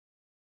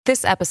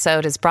This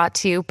episode is brought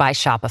to you by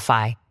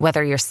Shopify.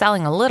 Whether you're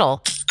selling a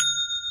little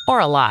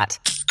or a lot,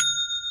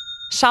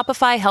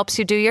 Shopify helps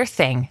you do your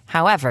thing,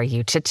 however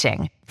you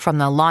cha-ching. From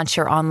the launch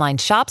your online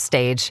shop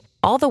stage,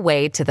 all the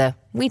way to the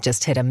we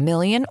just hit 1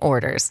 million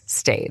orders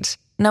stage.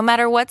 No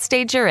matter what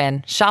stage you're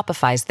in,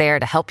 Shopify's there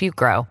to help you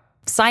grow.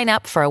 Sign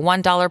up for a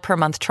 $1 per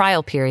month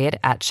trial period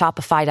at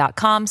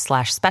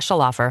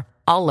shopify.com/special offer,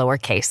 all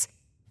lowercase.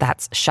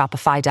 That's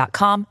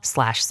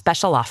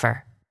shopify.com/special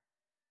offer.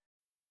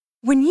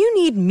 When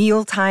you need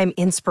mealtime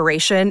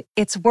inspiration,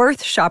 it's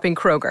worth shopping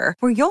Kroger,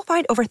 where you'll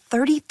find over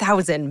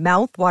 30,000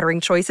 mouth-watering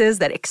choices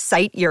that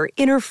excite your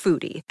inner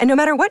foodie. And no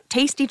matter what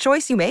tasty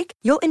choice you make,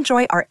 you'll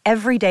enjoy our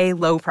everyday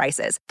low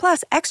prices,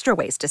 plus extra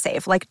ways to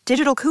save, like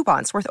digital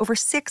coupons worth over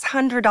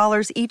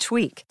 $600 each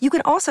week. You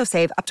can also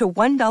save up to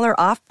 $1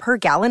 off per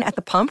gallon at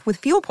the pump with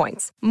fuel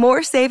points.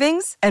 More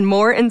savings and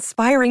more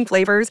inspiring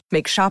flavors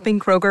make shopping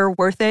Kroger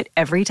worth it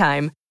every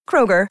time.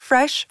 Kroger,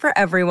 fresh for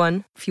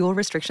everyone. Fuel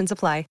restrictions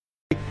apply.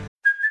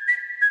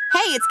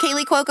 Hey, it's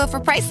Kaylee Cuoco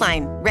for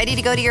Priceline. Ready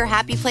to go to your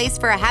happy place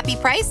for a happy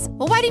price?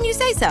 Well, why didn't you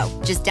say so?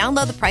 Just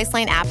download the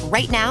Priceline app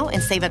right now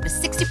and save up to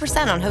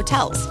 60% on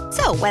hotels.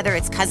 So whether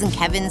it's Cousin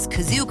Kevin's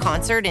Kazoo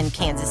Concert in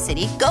Kansas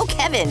City, go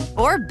Kevin,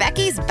 or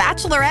Becky's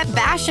Bachelorette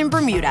Bash in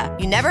Bermuda,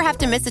 you never have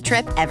to miss a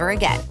trip ever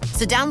again.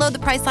 So download the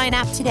Priceline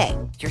app today.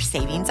 Your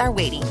savings are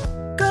waiting.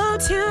 Go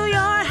to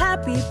your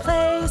happy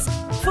place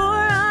for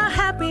a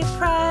happy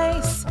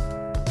price.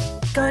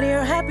 Go to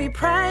your happy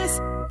price,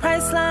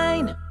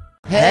 Priceline.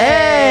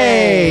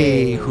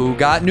 Hey! Who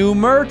got new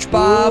merch,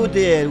 Bob? Who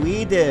did?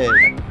 We did.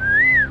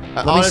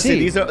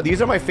 Honestly, see.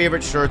 these are my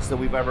favorite shirts that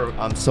we've ever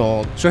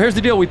sold. So here's the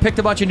deal. We picked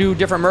a bunch of new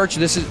different merch.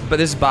 This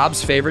is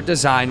Bob's favorite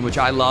design, which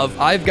I love.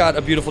 I've got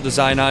a beautiful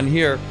design on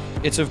here.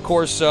 It's, of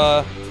course,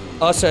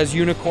 us as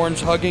unicorns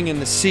hugging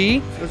in the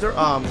sea. Those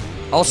are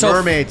also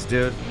mermaids,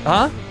 dude.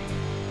 Huh?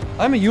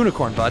 I'm a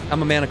unicorn, bud.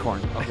 I'm a manicorn.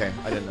 Okay,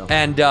 I didn't know.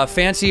 And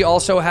Fancy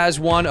also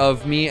has one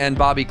of me and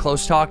Bobby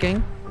close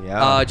talking.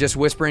 Yeah. Just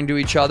whispering to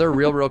each other,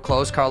 real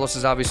close. Carlos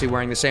is obviously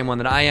wearing the same one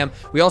that I am.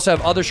 We also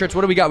have other shirts.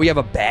 What do we got? We have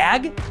a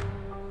bag.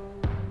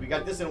 We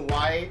got this in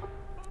white.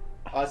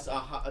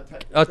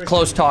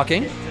 Close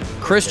talking.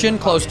 Christian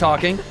close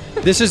talking.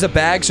 This is a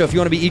bag, so if you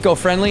want to be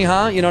eco-friendly,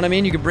 huh? You know what I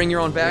mean? You can bring your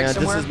own bag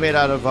somewhere. This is made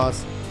out of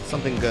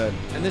something good.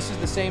 And this is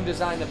the same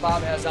design that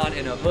Bob has on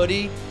in a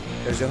hoodie.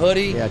 There's a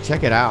hoodie. Yeah,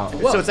 check it out.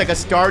 Whoa. So it's like a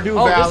Stardew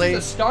Valley.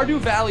 This is a Stardew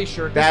Valley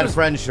shirt. Bad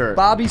Friend shirt.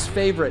 Bobby's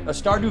favorite, a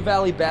Stardew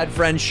Valley Bad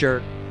Friend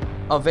shirt.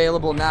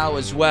 Available now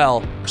as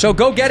well. So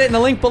go get it in the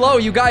link below.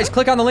 You guys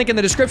click on the link in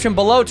the description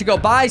below to go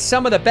buy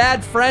some of the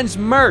Bad Friends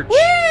merch. Woo!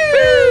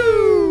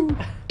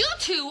 You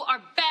two are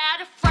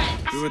bad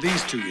friends. Who are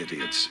these two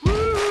idiots? A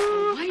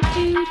white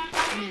dude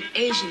and an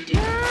Asian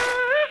dude.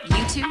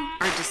 You two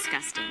are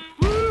disgusting.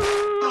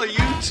 Well,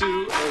 you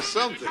two are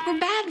something. We're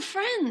bad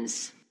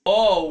friends.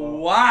 Oh,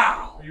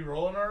 wow. Are you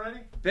rolling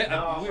already?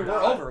 No, we're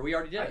over. We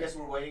already did. I guess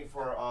we're waiting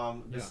for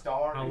the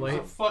star. How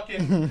late?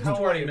 Fucking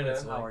 20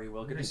 minutes. How are you,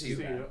 Will? Good to see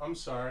you. I'm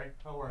sorry.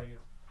 How are you?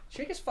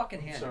 Shake his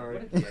fucking hand. Sorry.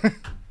 What a dick.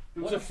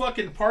 It was a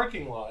fucking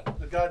parking lot.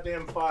 The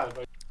goddamn 5.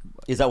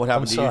 Is that what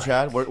happened to you,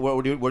 Chad? Where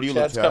do you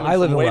live, Chad? I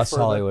live in West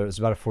Hollywood. It was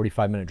about a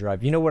 45-minute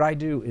drive. You know what I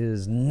do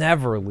is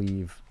never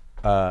leave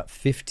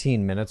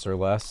 15 minutes or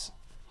less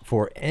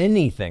for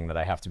anything that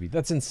I have to be.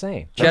 That's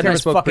insane. Chad and I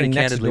That's spoke pretty fucking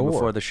next candidly door.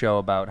 before the show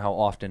about how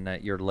often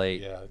that you're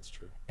late. Yeah, that's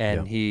true.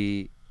 And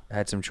he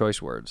had some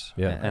choice words.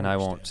 Yeah. And I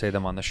won't say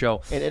them on the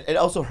show. And it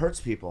also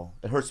hurts people.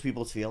 It hurts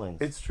people's feelings.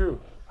 It's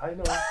true. I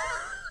know.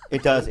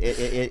 It does.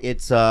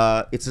 It's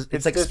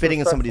like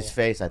spitting in somebody's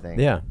face, I think.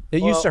 Yeah.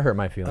 It used to hurt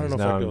my feelings. I don't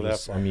know if Now I go that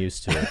far. I'm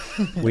used to it.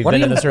 We've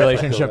been in this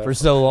relationship for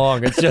so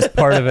long. It's just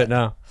part of it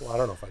now. Well, I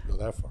don't know if I go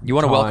that far. You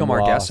want to welcome our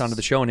Time guests lost. onto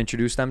the show and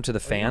introduce them to the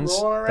fans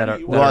that are.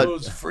 One of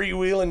those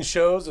freewheeling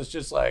shows. It's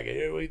just like,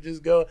 here we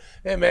just go.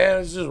 Hey,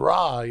 man, it's just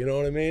raw. You know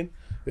what I mean?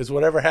 It's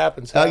whatever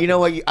happens. You know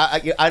what?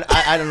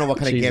 I don't know what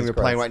kind of Jesus game you're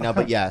playing Christ. right now,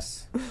 but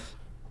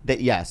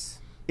yes,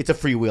 it's a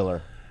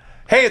freewheeler.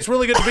 Hey, it's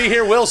really good to be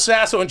here. Will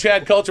Sasso and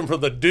Chad Kultgen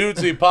from the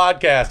Dudesy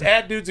Podcast.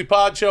 At Dudesy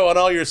Pod Show on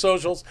all your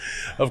socials.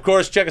 Of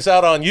course, check us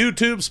out on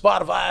YouTube,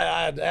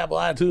 Spotify, Apple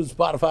iTunes,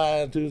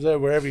 Spotify, iTunes,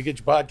 wherever you get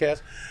your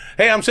podcast.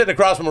 Hey, I'm sitting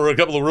across from a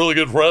couple of really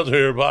good friends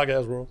here in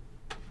podcast world.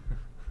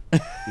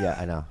 Yeah,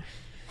 I know.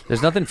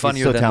 There's nothing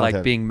funnier so than talented.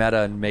 like being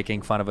meta and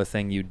making fun of a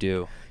thing you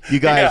do. You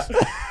guys. Yeah.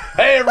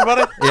 Hey,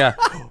 everybody. Yeah.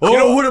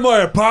 what am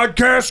I, a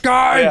podcast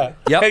guy? Yeah.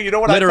 Yep. Hey, you know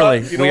what Literally,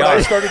 I thought? You know what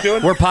I started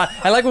doing?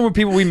 I like when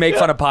we make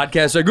fun of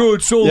podcasts. Like, oh,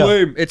 it's so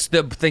lame. It's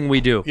the thing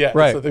we do. Yeah,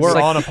 Right. that's the thing. We're It's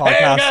on a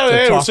podcast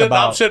Hey, to talk I'm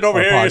about sitting over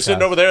our here. You're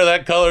sitting podcast. over there.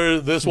 That color,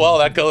 this wall.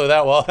 That color,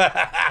 that wall.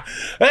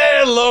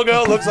 Hey, the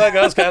logo looks like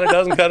us. Kind of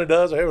doesn't. Kind of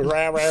does. Hey,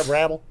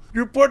 rabble.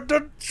 You put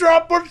the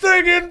chopper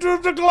thing into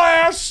the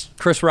glass.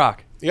 Chris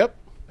Rock. Yep.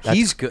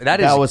 He's good.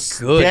 That was is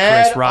good,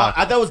 dead. Chris Rock.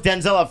 I thought it was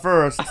Denzel at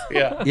first.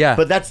 Yeah. Yeah.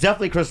 But that's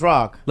definitely Chris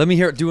Rock. Let me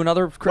hear. Do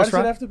another Why Chris does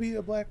Rock. it have to be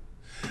a black?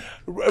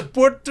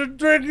 Put the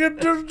drink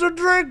into the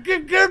drink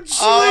and get sleepy.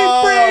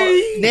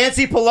 Oh,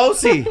 Nancy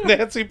Pelosi.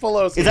 Nancy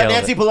Pelosi. Is that Killed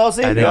Nancy it.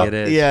 Pelosi? I think it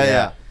is.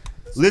 Yeah.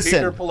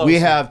 Listen, we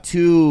have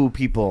two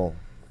people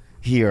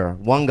here.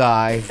 One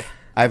guy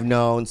I've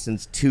known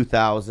since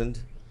 2000.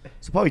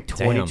 So probably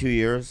 22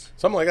 years.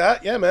 Something like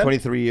that. Yeah, man.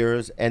 23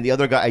 years. And the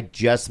other guy I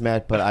just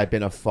met, but I've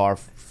been a far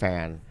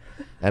fan.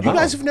 You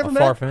guys have never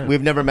met?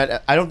 We've never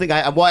met. I don't think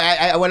I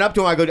went up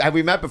to him. I go, have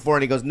we met before?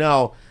 And he goes,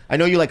 no. I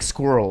know you like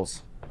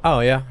squirrels. Oh,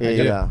 yeah.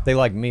 Yeah. They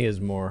like me is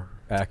more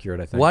accurate,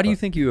 I think. Why do you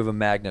think you have a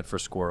magnet for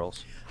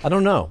squirrels? I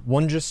don't know.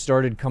 One just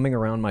started coming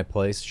around my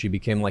place. She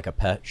became like a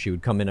pet. She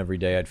would come in every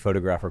day. I'd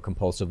photograph her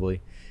compulsively.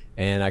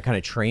 And I kind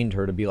of trained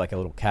her to be like a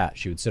little cat.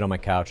 She would sit on my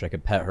couch. I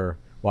could pet her,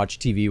 watch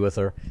TV with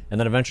her. And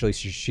then eventually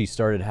she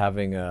started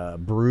having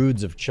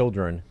broods of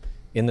children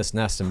in this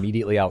nest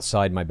immediately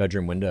outside my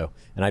bedroom window.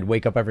 And I'd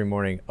wake up every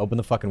morning, open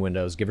the fucking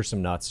windows, give her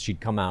some nuts. She'd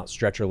come out,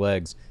 stretch her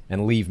legs,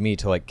 and leave me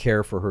to like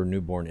care for her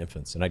newborn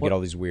infants. And I'd get all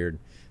these weird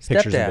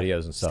pictures and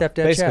videos and stuff. Stepdad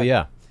Basically,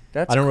 chat.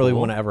 yeah. I don't really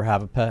want to ever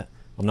have a pet.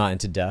 I'm not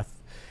into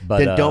death. But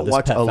then don't this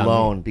watch pet found me.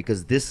 Alone,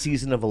 because this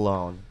season of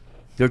Alone,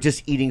 they're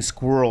just eating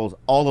squirrels,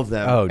 all of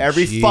them,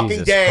 every Jesus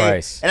fucking day.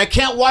 Christ. And I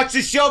can't watch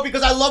the show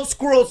because I love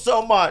squirrels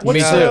so much. Me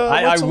too.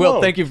 I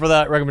will. Thank you for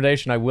that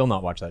recommendation. I will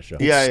not watch that show.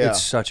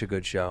 It's such a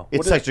good show.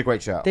 It's such a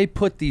great show. They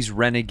put these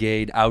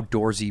renegade,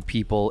 outdoorsy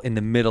people in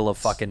the middle of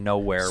fucking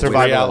nowhere with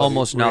Survival.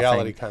 almost nothing.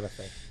 Reality kind of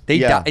thing.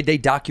 They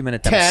document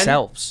it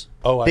themselves.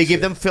 They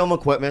give them film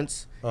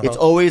equipment. It's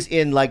always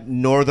in like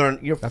northern.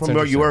 You're from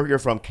where you're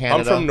from,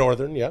 Canada. I'm from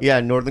northern. Yeah.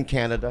 Yeah, northern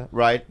Canada,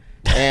 right?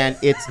 And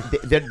it's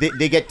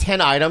they get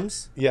 10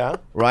 items. Yeah.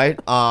 Right.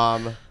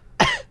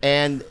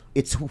 And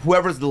it's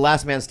whoever's the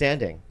last man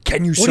standing.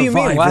 Can you What do you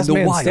mean, last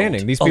man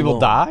standing? These people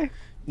die?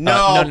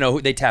 No,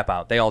 they tap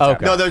out. They all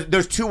tap No, out.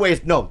 there's two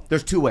ways. No,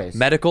 there's two ways.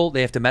 Medical,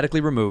 they have to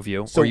medically remove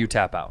you, or you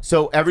tap out.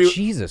 So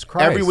Jesus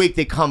Christ. every week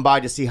they come by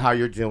to see how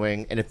you're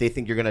doing, and if they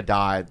think you're gonna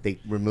die, they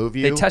remove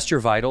you. They test your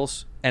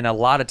vitals, and a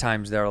lot of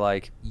times they're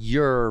like,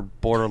 "You're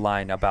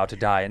borderline about to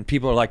die," and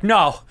people are like,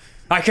 "No,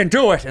 I can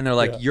do it," and they're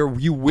like, "You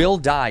will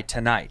die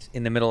tonight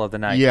in the middle of the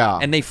night." Yeah.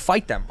 And they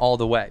fight them all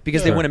the way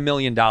because they win $1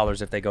 million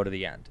if they go to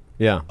the end.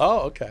 Yeah. Oh,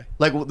 okay.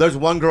 Like there's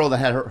one girl that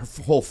had her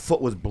whole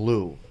foot was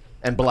blue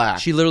and black.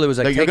 She literally was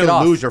like, you're "Take it gonna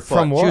off." lose your foot.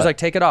 From what? She was like,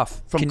 "Take it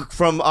off."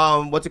 From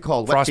what's it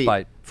called? Wet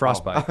feet.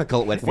 Frostbite. I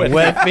call it wet feet.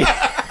 Wet feet.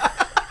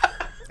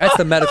 That's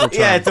the medical term.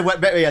 Yeah, it's a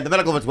wet. Yeah, the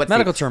medical one's wet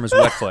medical feet. term is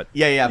wet foot.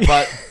 Yeah,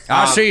 but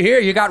I see here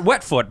you got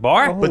wet foot,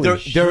 boy. but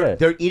Holy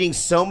they're eating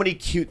so many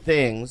cute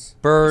things.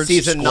 Birds,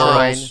 Season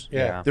squirrels. 9.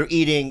 Yeah. They're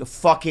eating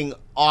fucking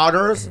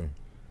otters.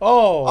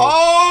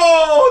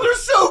 Oh. They're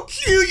so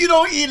cute. You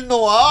don't eat an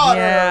otter.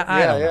 Yeah,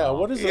 I don't know.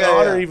 What does an Yeah,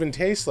 otter yeah. even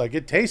taste like?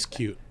 It tastes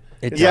cute.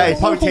 It Yeah, does. it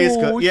probably tastes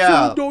good.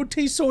 Yeah. It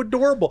tastes so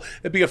adorable.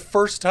 It'd be a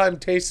first-time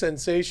taste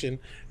sensation,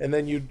 and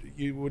then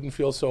you wouldn't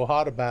feel so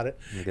hot about it.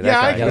 Look at that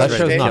guy. I He's can that ready show's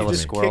to understand. not You for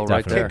just me. squirrel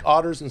right kick there.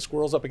 otters and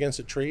squirrels up against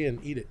a tree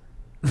and eat it.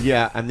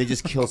 Yeah, and they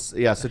just kill.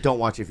 Yeah, so don't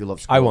watch it if you love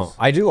I squirrels. won't.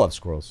 I do love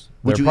squirrels.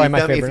 Would They're you probably eat my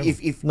them favorite.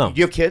 if No. do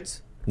you have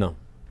kids? No.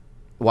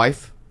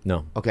 Wife?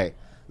 No. Okay.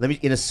 Let me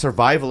in a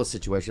survivalist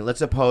situation. Let's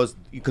suppose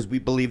because we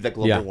believe that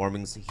global Yeah.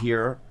 warming's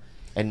here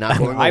and not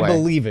going away. I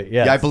believe it,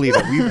 yes. Yeah, I believe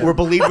it. We're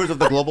believers of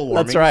the global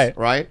warming. That's right.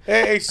 Right?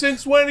 Hey,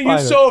 since when are you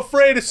Private. so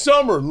afraid of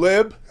summer,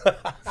 Lib?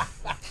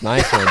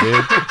 Nice one,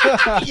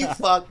 dude. You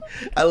fuck.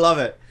 I love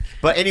it.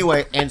 But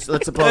anyway, and so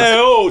let's suppose.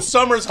 Hey,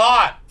 summer's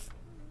hot.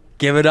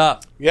 Give it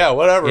up. Yeah,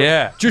 whatever.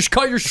 Yeah. Just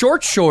cut your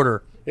shorts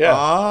shorter. Yeah.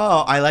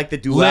 Oh, I like the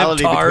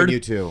duality Libtard. between you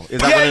two.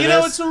 Is that Yeah, what it you know,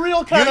 is? it's a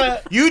real kind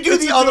of. You do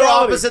the other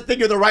opposite thing.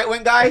 You're the right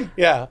wing guy.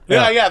 Yeah.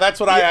 That's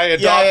what I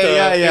adopt.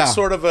 Yeah. It's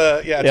sort of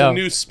a it's a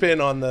new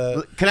spin on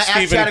the Can I ask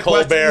Stephen Chad a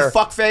question, Colbert. you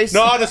fuckface?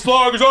 Not as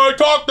long as I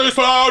talk this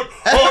loud.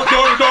 I'm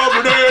gonna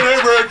dominate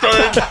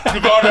everything.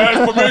 You gotta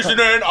ask permission,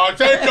 and I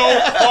say no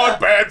on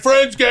bad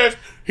friend's guest.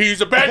 He's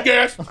a bad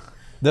guest.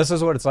 This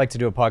is what it's like to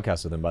do a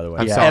podcast with him, by the way.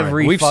 I'm sorry.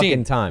 Every We've fucking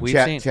seen- time.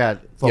 we've- Chad,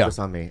 focus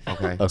on me.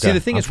 Okay. See, the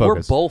thing I'm is,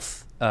 focused. we're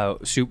both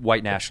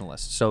white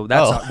nationalists, so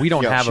that's we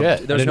don't have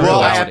shit. a. There's I no didn't know Well,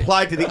 I duality.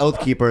 applied to the Oath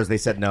Keepers. They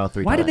said no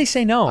 3 times. Why did they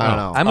say no? I don't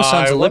know. I'm a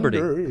Sons of Liberty.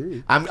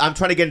 Wonder. I'm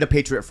trying to get into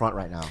Patriot Front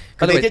right now.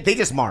 By the way- They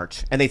just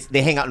march and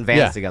they hang out in vans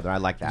Yeah. together. I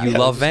like that. You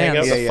love Just hang out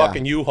vans. in the Yeah.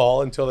 fucking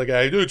U-Haul until the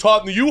guy, dude, it's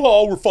hot in the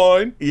U-Haul, we're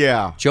fine.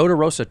 Yeah. Joe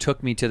DeRosa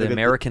took me to the Look at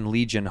American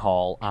Legion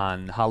Hall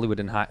on Hollywood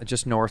and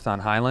just north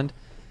on Highland,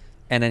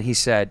 and then he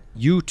said,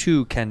 "You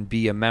too can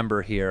be a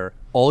member here.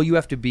 All you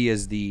have to be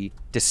is the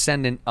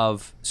descendant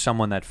of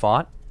someone that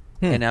fought."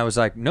 And I was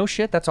like, "No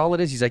shit, that's all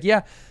it is." He's like,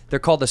 "Yeah, they're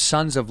called the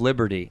Sons of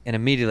Liberty." And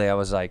immediately I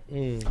was like,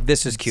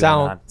 "This is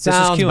QAnon. This is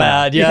sounds QAnon.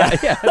 bad, yeah.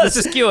 This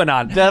is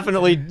QAnon."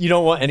 Definitely, you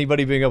don't want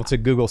anybody being able to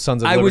Google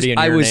Sons of Liberty in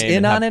your I was name in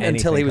and on have it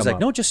until anything he was come like,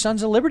 up. "No, just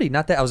Sons of Liberty,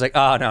 not that." I was like,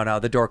 "Oh no,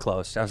 the door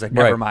closed." I was like,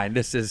 "Never Right. mind.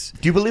 This is."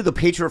 Do you believe the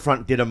Patriot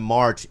Front did a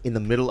march in the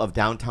middle of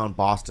downtown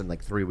Boston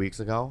like 3 weeks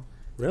ago?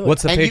 Really?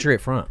 What's the And you- Patriot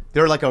Front?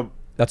 They're like a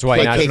That's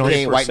white KKK,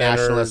 nationalists? white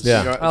nationalists. Yeah.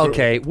 you know,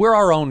 Okay, we're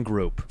our own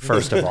group.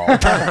 First of all,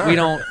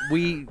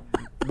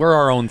 we're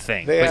our own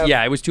thing. They But have-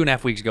 yeah, it was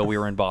 2.5 weeks ago. We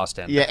were in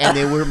Boston. Yeah, and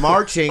they were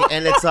marching,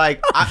 and it's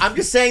like I'm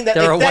just saying that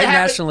They're if a that white happened-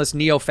 nationalist,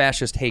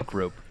 neo-fascist hate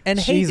group. And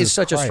hate Jesus is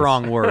such a Christ.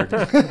 strong word.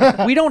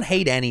 We don't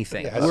hate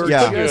anything. We're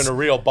put you in a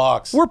real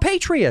box. We're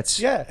patriots.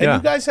 Yeah, and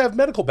you guys have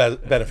medical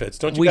benefits,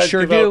 don't you? We guys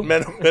sure give do.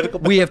 out medical.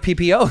 We have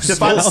PPOs.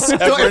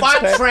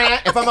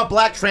 If I'm a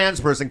black trans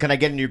person, can I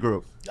get in your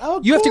group?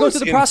 You have to go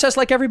through the process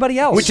like everybody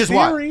else. Which is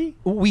what?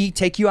 We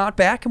take you out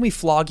back and we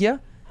flog you,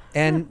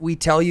 and we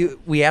tell you,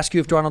 we ask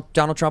you if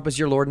Donald Trump is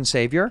your Lord and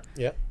Savior.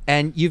 Yeah.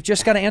 And you've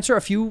just got to answer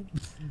a few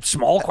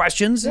small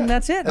questions, and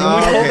that's it.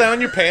 And we pull down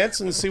your pants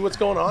and see what's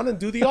going on and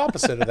do the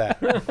opposite of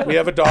that. We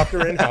have a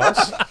doctor in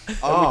house.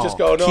 And we just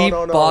go, no, Keep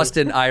no, no.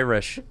 Boston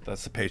Irish.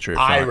 That's the Patriot.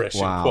 Irish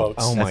in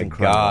quotes. Oh my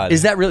God.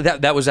 Is that really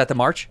that was at the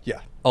march?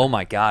 Yeah. Oh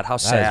my God, how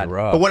sad.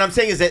 But what I'm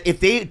saying is that if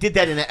they did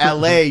that in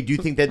LA, do you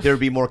think that there'd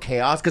be more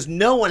chaos? Because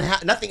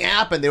nothing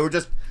happened. They were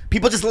just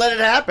people just let it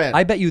happen.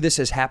 I bet you this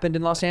has happened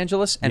in Los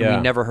Angeles, and we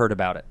never heard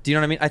about it. Do you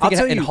know what I mean? I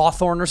think in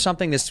Hawthorne or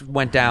something, this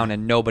went down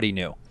and nobody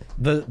knew.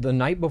 The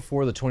night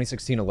before the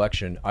 2016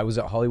 election, I was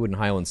at Hollywood and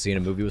Highland seeing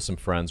a movie with some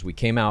friends. We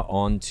came out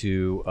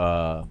onto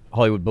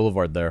Hollywood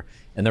Boulevard there,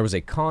 and there was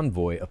a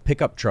convoy of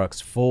pickup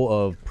trucks full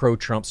of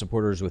pro-Trump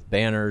supporters with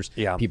banners,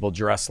 people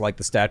dressed like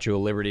the Statue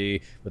of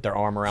Liberty with their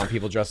arm around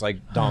people dressed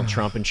like Donald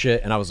Trump and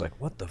shit. And I was like,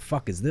 what the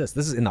fuck is this?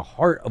 This is in the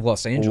heart of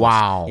Los Angeles.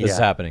 Wow. This is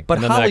happening. But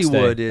And then the next day,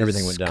 Hollywood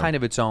everything is went down. kind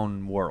of its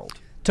own world.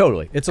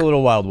 Totally. It's a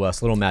little Wild West,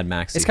 a little Mad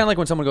Max. It's kind of like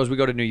when someone goes, we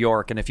go to New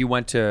York, and if you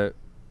went to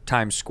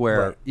Times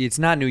Square, it's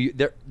not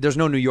there's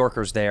no New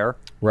Yorkers there.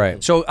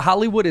 Right. So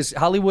Hollywood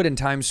and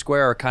Times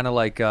Square are kind of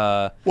like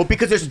well,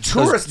 because there's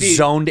touristy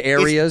zoned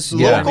areas.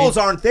 Locals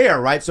aren't there,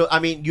 right? So I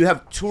mean, you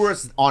have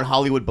tourists on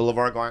Hollywood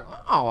Boulevard going,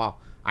 "Oh, well,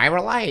 I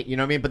relate," you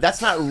know what I mean? But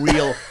that's not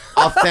real,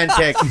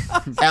 authentic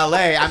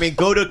LA. I mean,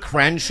 go to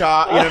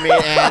Crenshaw, you know what I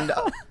mean? And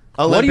Olympic.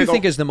 What do you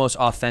think is the most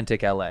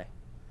authentic LA?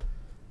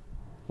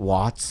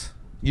 Watts.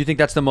 You think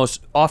that's the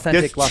most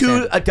authentic?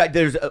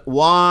 There's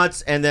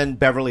Watts and then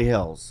Beverly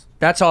Hills.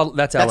 That's all.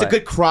 That's LA. That's a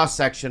good cross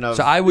section of.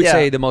 So I would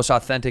say the most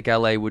authentic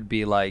LA would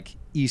be like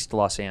East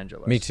Los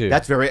Angeles. Me too.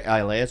 That's very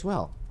LA as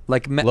well.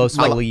 Like Los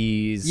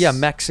Feliz. Yeah,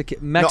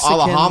 Mexican. No,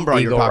 Alhambra.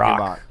 You're talking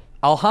about.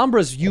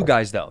 Alhambra's you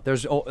guys though.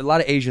 There's a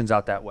lot of Asians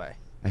out that way.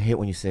 I hate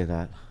when you say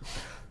that.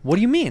 What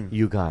do you mean?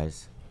 You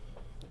guys.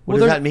 What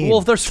does that mean?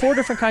 Well, there's 4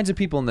 different kinds of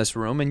people in this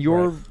room, and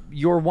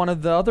you're one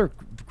of the other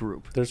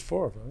group. There's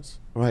 4 of us.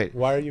 Right.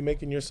 Why are you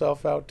making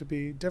yourself out to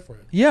be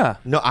different? Yeah.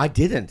 No, I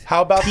didn't.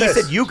 How about this?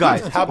 He said you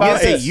guys. How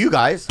about this? You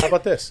guys. How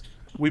about this?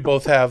 We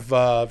both have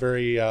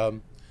very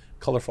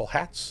colorful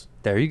hats.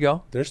 There you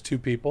go. There's 2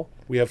 people.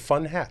 We have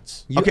fun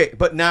hats. Okay,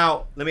 but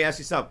now let me ask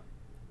you something.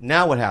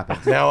 Now what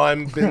happens? Now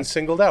I'm been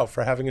singled out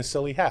for having a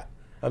silly hat.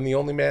 I'm the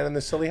only man in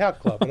the silly hat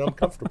club, and I'm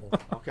comfortable.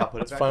 Okay, I'll put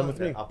it It's back fine on with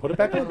there. me. I'll Put it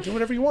back on. Do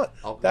whatever you want.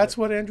 That's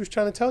what Andrew's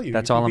trying to tell you.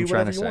 That's You all can I'm be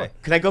trying to whatever you say.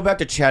 want. Can I go back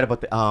to chat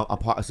about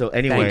the So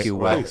anyway, Thank you,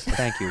 Will.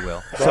 Thank you,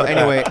 Will. So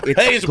anyway, it's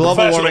Hey, he's a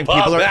global professional warming.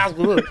 People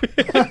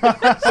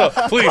are. So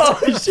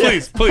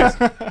please.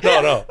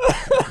 No.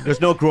 There's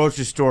no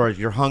grocery stores.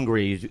 You're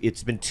hungry.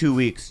 It's been 2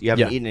 weeks. You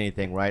haven't Yeah. eaten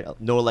anything, right?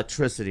 No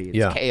electricity. It's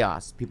Yeah.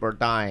 chaos. People are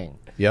dying.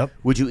 Yep.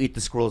 Would you eat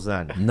the squirrels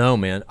then? No,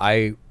 man.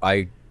 I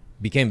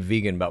became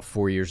vegan about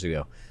 4 years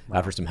ago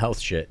after some health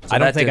shit. So I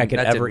don't that think I didn't- could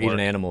that ever didn't eat work. an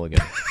animal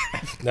again.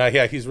 No,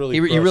 yeah, he's really.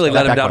 You grossed really out.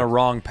 let him down a backfired.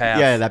 wrong path.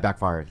 Yeah, that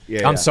backfired.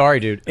 Yeah, I'm sorry,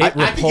 dude. It I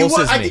think you would.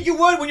 repulses I me. think you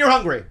would when you're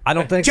hungry. I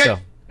don't think Check- so.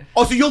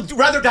 Oh, so you'll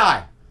rather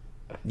die?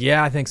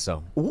 Yeah, I think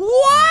so.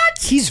 What?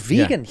 He's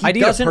vegan. I'd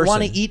He eat a doesn't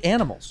want to person. eat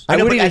animals. I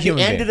know, would but eat a at the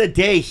human end being. of the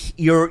day,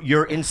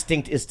 your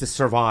instinct is to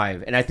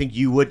survive, and I think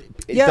you would.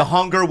 Yeah. The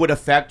hunger would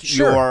affect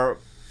Sure. your.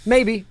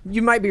 Maybe.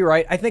 You might be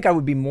right. I think I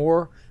would be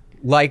more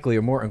likely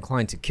or more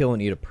inclined to kill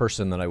and eat a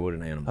person than I would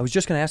an animal. I was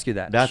just going to ask you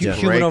that. That's Human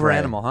great, over Greg.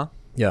 animal, huh?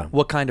 Yeah.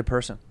 What kind of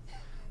person?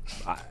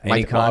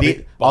 Any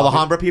kind.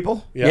 Alhambra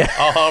people? Yeah.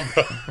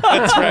 Alhambra.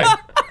 That's right.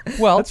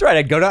 Well, That's right.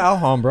 I'd go to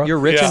Alhambra. You're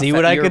rich Yeah. and See fat.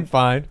 what I You're- could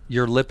find.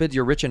 You're lipid.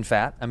 You're rich and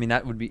fat. I mean,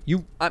 that would be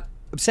you. I'm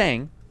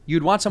saying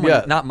you'd want someone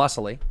Yeah. not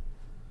muscly.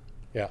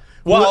 Yeah.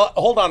 Well,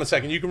 hold on a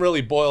second. You can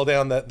really boil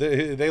down that.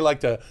 They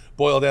like to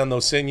boil down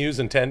those sinews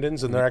and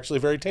tendons, and they're actually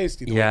very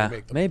tasty the way Yeah, they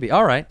make them. maybe.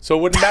 All right. So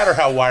it wouldn't matter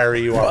how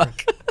wiry you are.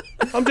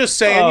 I'm just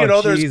saying, Oh, you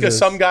know, there's Jesus.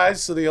 some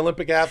guys, so the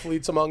Olympic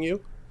athletes among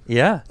you.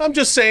 Yeah. I'm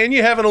just saying,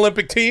 you have an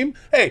Olympic team.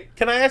 Hey,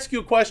 can I ask you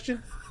a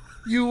question?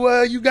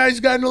 You guys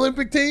got an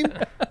Olympic team?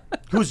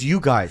 Who's you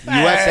guys?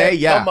 USA?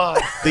 Yeah. come on.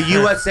 The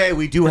USA,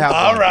 we do have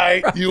All one.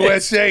 right,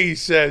 USA, he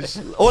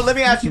says. Oh, let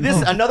me ask you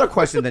this another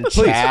question then,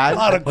 Chad. A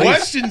lot of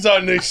questions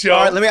on this show.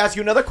 All right, let me ask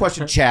you another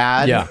question,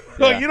 Chad. Yeah.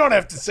 No, you don't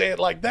have to say it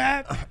like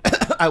that.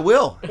 I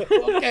will.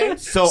 Okay.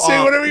 So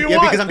Say whatever you yeah,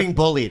 want. because I'm being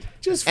bullied.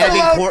 Just and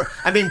fill out.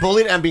 I'm being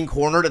bullied and I'm being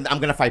cornered and I'm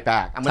going to fight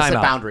back. I'm going to Time set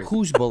out. boundaries.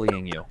 Who's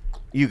bullying you?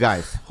 You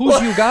guys.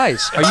 Who's you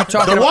guys? Are you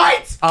talking The about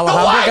whites!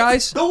 Alhambra the whites!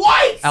 guys? The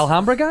whites!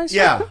 Alhambra guys?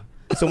 Yeah.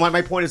 So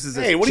my point is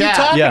this. Hey, what are you Chad,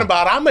 talking Yeah.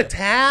 about? I'm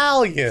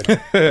Italian.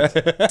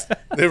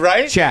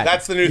 Right? Chad.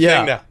 That's the new Yeah.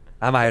 thing now.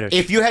 I'm Irish.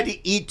 If you had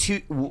to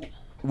eat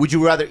would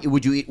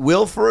you eat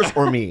Will first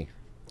or me?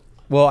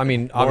 Well, I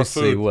mean, More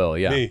obviously, food. Will,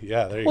 yeah. Me,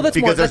 yeah, there you Well, go. that's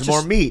Because more, there's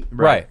more meat.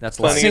 Right. That's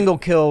a less. single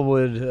kill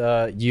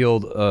would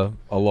yield a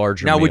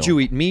larger Now, meal. would you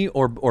eat me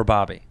or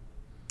Bobby?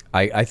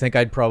 I think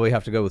I'd probably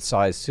have to go with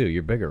size too.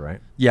 You're bigger, right?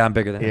 Yeah, I'm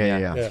bigger than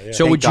him. Yeah.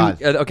 So Thank would God.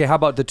 you? Okay, how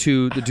about the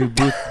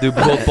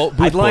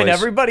booth I'd line boys?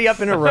 everybody up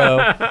in a row,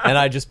 and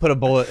I just put a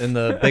bullet in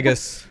the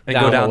biggest And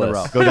go down the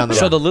list. row. Go down the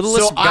So row. the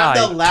littlest So guy.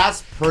 I'm the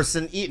last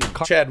person eating.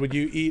 Chad, would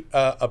you eat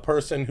a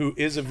person who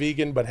is a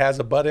vegan but has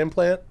a butt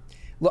implant?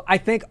 Look, I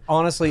think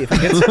honestly, if it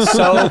gets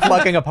so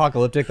fucking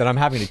apocalyptic that I'm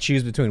having to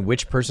choose between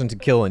which person to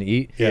kill and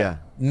eat, Yeah.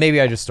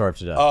 maybe I just starve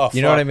to death. Oh,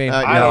 you know what I fuck. mean?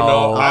 I don't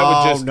know. I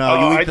would just. no. Oh,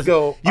 You I'd eat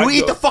go. You I'd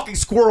eat go- the fucking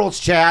squirrels,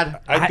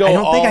 Chad. I'd I go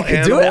don't think I all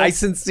could do it. I animals.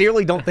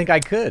 sincerely don't think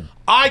I could.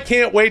 I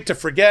can't wait to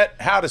forget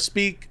how to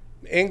speak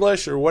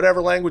English or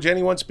whatever language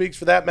anyone speaks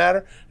for that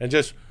matter, and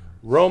just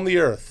roam the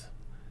earth,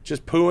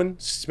 just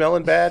pooing,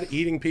 smelling bad,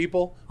 eating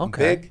people.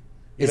 Okay. Big.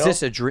 Is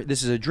this a dream?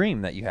 This is a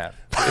dream that you have.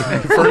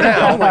 for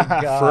now?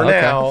 For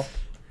now,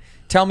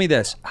 Tell me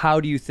this: how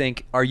do you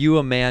think? Are you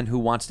a man who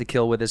wants to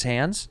kill with his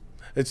hands?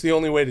 it's the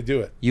only way to do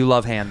it. You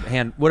love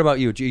hand. What about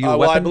you? Do you a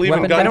Well, I weapon? believe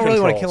in weapon? gun I don't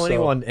really want to control, kill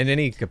so- anyone in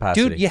any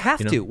capacity. Dude, you have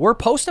to. know? We're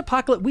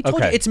post-apocalyptic. We told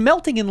Okay. you it's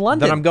melting in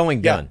London. Then I'm going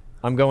Yeah. gun.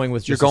 I'm going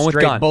with You're just going a with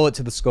straight gun. bullet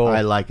to the skull.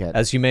 I like it.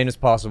 As humane as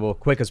possible,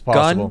 quick as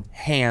possible. gun,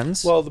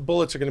 hands. Well, the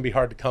bullets are going to be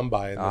hard to come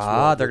by in this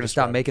world. they're we're going to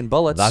stop describing. making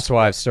bullets. That's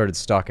why I've started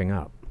stocking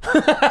up.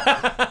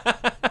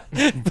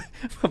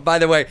 By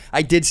the way,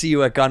 I did see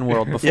you at Gun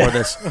World before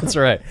this. That's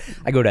right.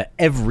 I go to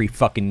every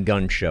fucking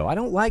gun show. I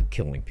don't like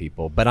killing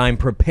people, but I'm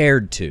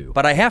prepared to.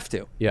 But I have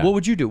to. Yeah. What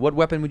would you do? What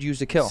weapon would you use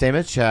to kill? Same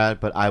as Chad,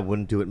 but I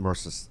wouldn't do it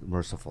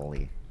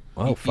mercifully.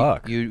 Oh,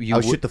 fuck. You I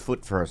would would- shoot the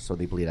foot first so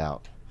they bleed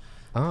out.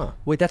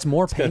 Wait, that's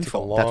more It's gonna take a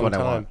painful. long That's what I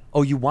time. want.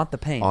 Oh, you want the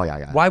pain? Oh,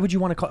 yeah. Why would you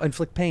want to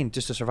inflict pain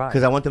just to survive?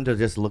 Because I want them to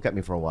just look at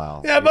me for a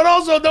while. Yeah, but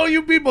also, don't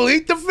you people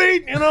eat the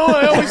feet? You know,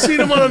 I always see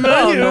them on a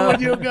menu with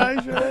you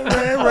guys.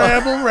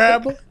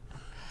 Rabble.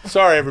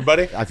 Sorry,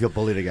 everybody. I feel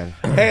bullied again.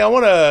 Hey, I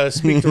want to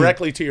speak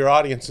directly to your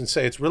audience and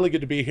say it's really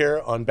good to be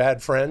here on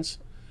Bad Friends.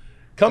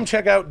 Come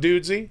check out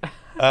Dudesy.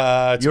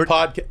 It's a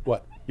podcast.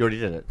 What? You already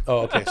did it. Oh,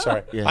 okay.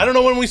 Sorry. Yeah. I don't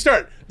know when we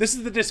start. This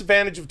is the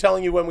disadvantage of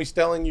telling you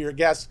your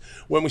guests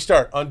when we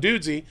start. On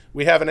Dudesy,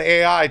 we have an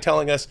AI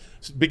telling us,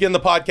 begin the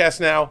podcast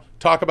now,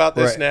 talk about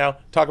this Right. now,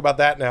 talk about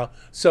that now.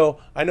 So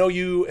I know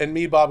you and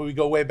me, Bobby, we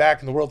go way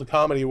back in the world of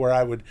comedy where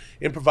I would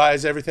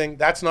improvise everything.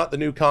 That's not the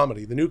new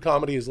comedy. The new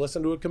comedy is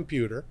listen to a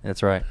computer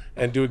That's right.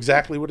 and do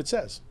exactly what it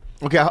says.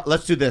 Okay,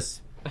 let's do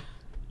this.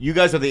 You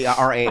guys are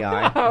our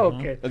AI.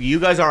 Okay. You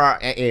guys are our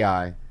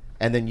AI,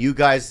 and then you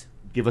guys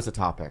give us a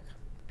topic.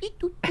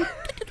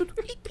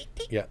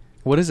 Yeah.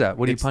 What is that?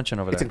 What are you punching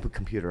over It's there? a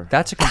computer.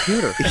 That's a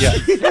computer. Yeah.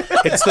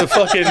 It's the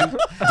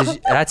fucking.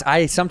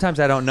 That's sometimes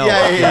I don't know.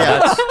 Yeah.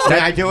 That's- May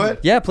I do it?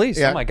 yeah, please.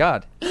 Yeah. Oh my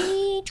God.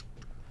 Sounds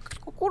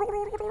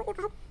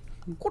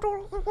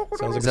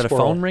like Is that a squirrel.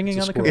 phone ringing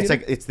It's a on the squirrel.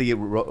 computer? It's the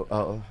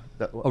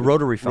A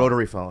rotary phone.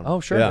 Rotary phone. Oh,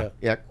 sure. Yeah.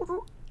 Yeah.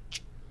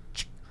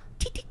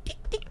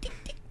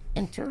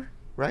 Enter.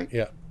 Right.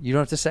 Yeah. You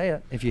don't have to say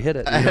it if you hit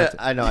it. You don't have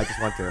to- I know. I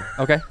just want to.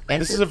 Okay.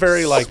 This is a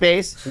very like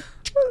Space.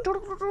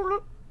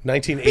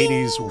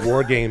 1980s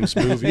war games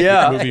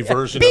movie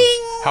version of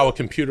how a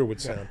computer would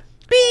sound.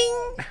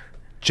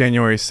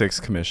 January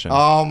 6th commission.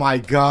 Oh my Oh,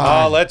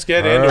 God. let's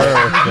get into it.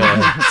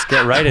 Let's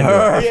get right into it.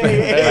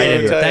 Right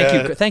into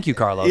it. Yeah. Thank you,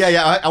 Carlos.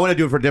 Yeah. I want to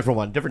do it for a different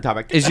one, different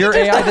topic. Is your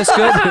AI this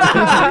good?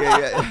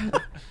 yeah.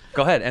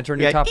 Go ahead. Enter a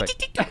new Yeah. topic.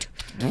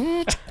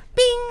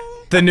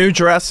 The new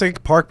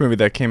Jurassic Park movie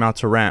that came out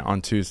to rent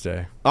on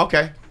Tuesday.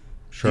 Okay.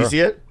 Sure. Did you see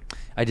it?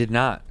 I did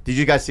not. Did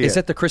you guys see Is it?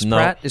 it the Chris No.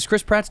 Pratt? Is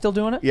Chris Pratt still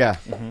doing it? Yeah.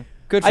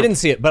 Good. For I didn't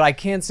see it, but I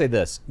can say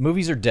this: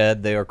 movies are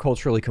dead. They are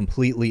culturally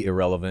completely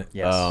irrelevant.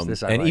 Yes,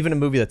 this I and like. even a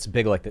movie that's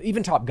big like that,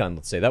 even Top Gun,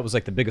 let's say that was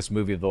like the biggest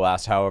movie of the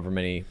last however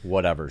many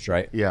whatevers,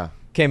 right? Yeah.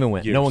 Came and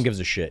went. Years. No one gives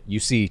a shit. You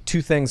see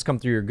two things come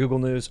through your Google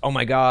News. Oh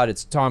my God,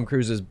 it's Tom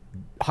Cruise's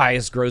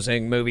highest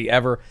grossing movie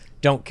ever.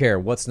 Don't care.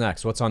 What's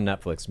next? What's on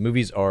Netflix?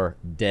 Movies are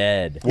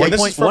dead. And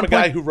this is from one a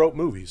guy point- who wrote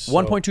movies. so-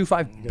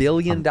 $1.25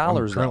 billion. I'm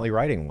dollars, currently though.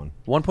 writing one.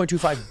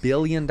 $1.25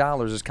 billion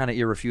is kind of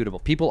irrefutable.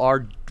 People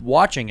are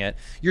watching it.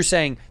 You're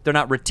saying they're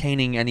not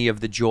retaining any of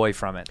the joy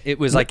from it. It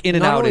was like in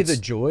and Not out. only It's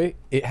the joy,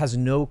 it has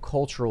no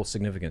cultural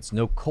significance,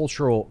 no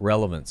cultural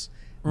relevance.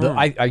 Mm.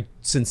 I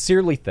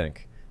sincerely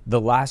think the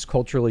last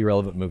culturally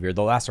relevant movie or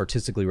the last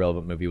artistically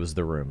relevant movie was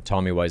The Room,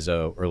 Tommy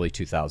Wiseau, early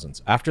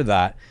 2000s. After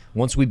that,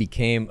 once we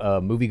became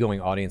a movie-going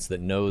audience that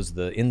knows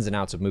the ins and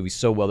outs of movies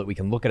so well that we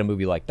can look at a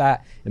movie like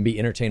that and be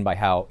entertained by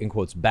how, in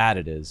quotes, bad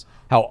it is,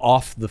 how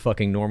off the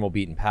fucking normal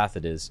beaten path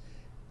it is,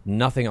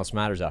 nothing else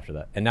matters after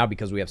that. And now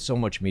because we have so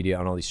much media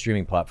on all these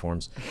streaming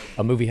platforms,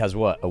 a movie has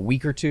what, a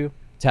week or two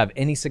to have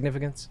any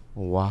significance?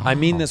 Wow. I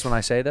mean this when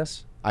I say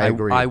this. I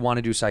agree. I want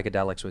to do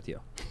psychedelics with you.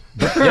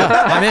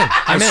 Yeah, I'm in.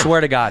 I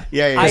swear to God.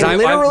 Yeah. 'Cause I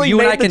literally you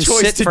and made I the can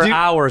choice sit to for do-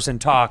 hours and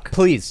talk.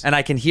 Please. And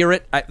I can hear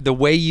it. The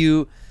way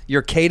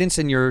your cadence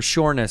and your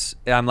sureness.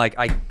 I'm like,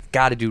 I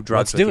got to do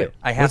drugs Let's with do you. it.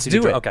 I have Let's to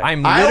do it. Okay.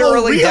 I'm I will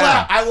literally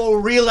down. I will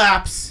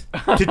relapse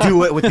to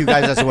do it with you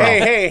guys as well.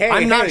 Hey,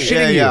 I'm not hey.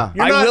 shitting Yeah, you.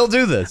 yeah. I will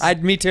do this.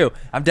 Me too.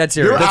 I'm dead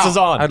serious. You're this out. is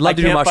on. I'd love I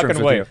to do can't mushrooms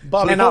fucking with wait. you.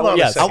 Bobby, Cannot- hold on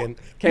yes. a second.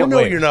 Can't You know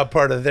wait. you're not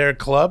part of their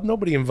club.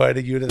 Nobody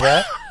invited you to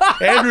that.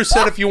 Andrew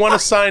said if you want to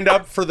sign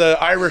up for the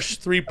Irish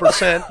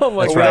 3%, Oh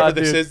my or whatever God,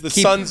 this dude. is, the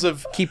Sons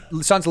of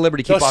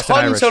Liberty, keep the Boston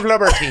Sons Irish. of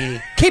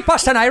Liberty. Keep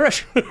Boston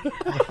Irish.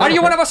 Are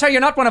you one of us? Or are you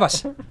not one of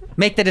us?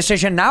 Make the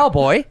decision now,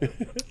 boy.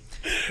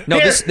 No,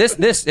 Here,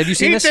 this. Have you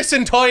seen Eat this? this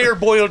entire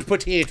boiled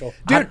potato.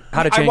 Dude,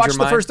 How to I change watched your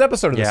the mind? first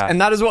episode of this, Yeah.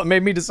 and that is what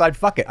made me decide,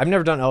 fuck it. I've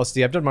never done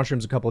LSD. I've done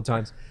mushrooms a couple of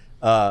times.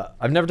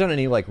 I've never done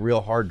any like real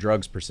hard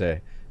drugs per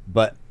se,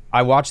 but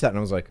I watched that and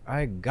I was like,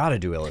 I gotta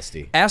do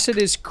LSD. Acid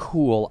is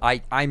cool.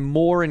 I'm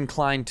more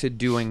inclined to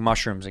doing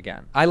mushrooms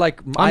again. I I'm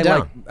like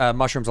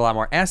mushrooms a lot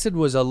more. Acid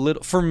was a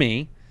little, for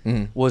me,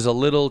 was a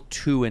little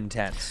too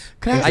intense.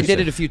 I did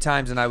it a few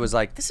times and I was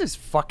like, this is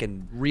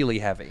fucking really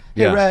heavy.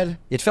 Hey, Yeah. Red.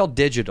 It felt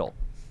digital.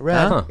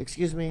 Red, Huh.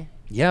 excuse me.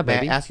 Yeah, May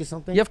baby. I ask you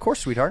something? Yeah, of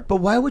course, sweetheart. But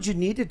why would you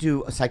need to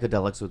do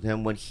psychedelics with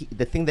him when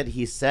the thing that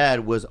he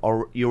said was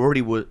you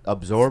already would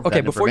absorb? Okay,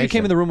 that before you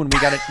came in the room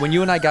when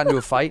you and I got into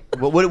a fight.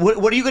 What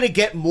are you going to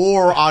get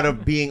more out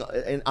of being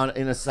in a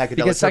psychedelic?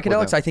 Because trip with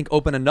psychedelics, him? I think,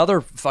 open another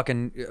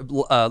fucking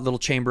little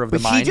chamber of the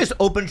But mind. he just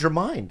opened your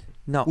mind.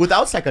 No.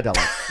 Without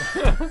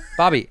psychedelics.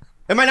 Bobby.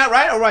 Am I not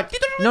right or right?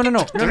 No.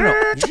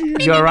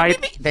 You're right.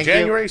 Thank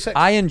January you. 6th.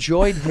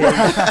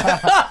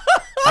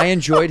 I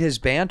enjoyed his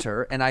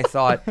banter, and I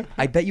thought,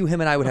 I bet you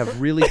him and I would have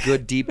really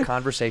good, deep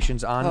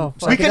conversations on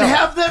We can psychedelics.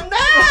 have them now.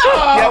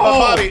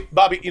 Yeah, but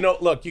Bobby, you know,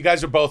 look, you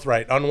guys are both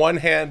right. On one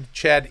hand,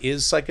 Chad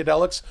is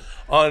psychedelics.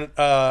 On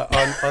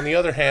the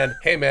other hand,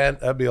 hey man,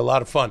 that'd be a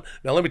lot of fun.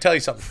 Now let me tell you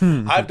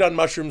something. I've done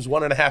mushrooms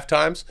 1.5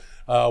 times.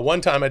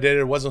 One time I did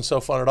it wasn't so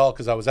fun at all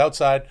because I was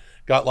outside,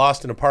 got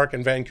lost in a park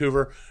in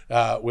Vancouver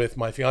with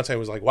my fiance. I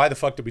was like, why the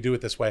fuck did we do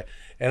it this way?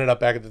 Ended up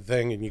back at the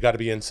thing, and you got to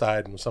be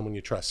inside and with someone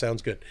you trust.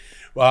 Sounds good.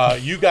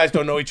 You guys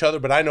don't know each other,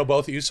 but I know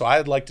both of you, so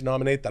I'd like to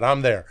nominate that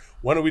I'm there.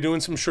 When are we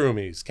doing some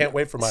shroomies? Can't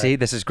wait for my... See,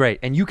 this is great.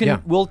 And you can, Yeah.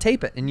 we'll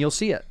tape it, and you'll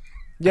see it.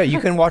 Yeah, you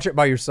can watch it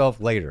by yourself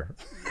later.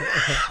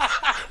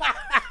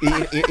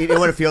 You know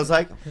what it feels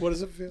like? What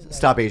does it feel like?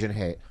 Stop Asian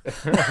hate.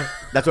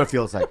 That's what it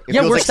feels like. It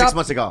Yeah, feels we're like 6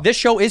 months ago. This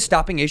show is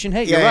stopping Asian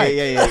hate. You're right.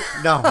 Yeah.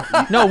 No.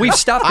 No, we've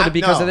stopped it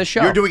because no, of this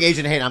show. You're doing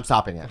Asian hate. I'm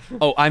stopping it.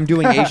 Oh, I'm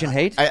doing Asian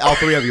hate? All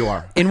three of you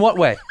are. In what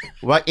way?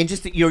 What? And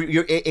just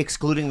you're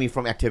excluding me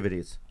from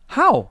activities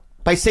How?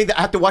 by saying that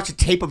I have to watch a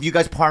tape of you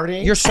guys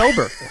partying. You're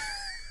sober.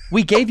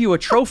 We gave you a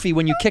trophy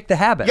when you kicked the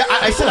habit. Yeah,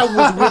 I said I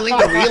was willing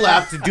to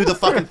relapse to do the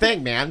fucking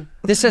thing, man.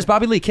 This says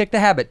Bobby Lee, kick the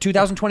habit.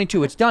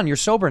 2022. It's done. You're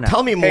sober now.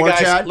 Tell me Hey more, guys,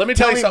 Chad. let me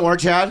tell tell you me something. more,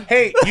 Chad.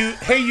 Hey,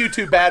 you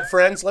two bad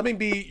friends. Let me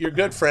be your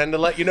good friend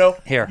and let you know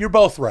Here. you're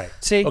both right.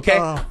 See? Okay?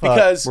 Oh,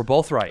 because we're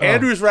both right.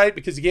 Andrew's right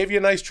because he gave you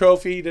a nice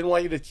trophy. He didn't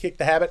want you to kick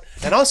the habit.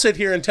 And I'll sit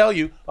here and tell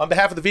you on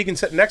behalf of the vegan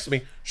sitting next to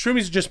me,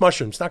 shroomies are just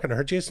mushrooms. It's not going to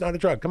hurt you. It's not a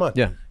drug. Come on.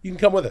 Yeah. You can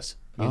come with us.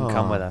 You can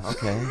come with us.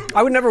 Okay.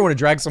 I would never want to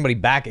drag somebody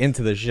back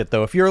into this shit,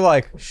 though. If you're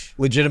like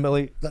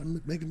legitimately, Let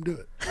him make him do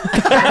it.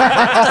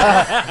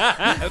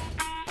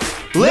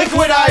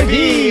 Liquid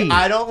IV.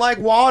 I don't like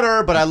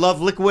water, but I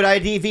love Liquid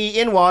IV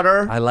in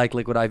water. I like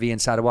liquid IV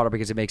inside of water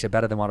because it makes it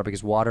better than water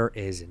because water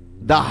is The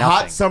nothing.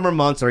 hot summer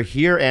months are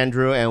here,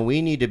 Andrew, and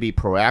we need to be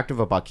proactive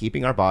about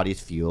keeping our bodies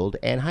fueled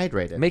and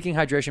hydrated. Making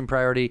hydration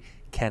priority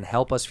can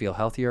help us feel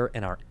healthier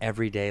in our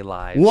everyday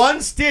lives. One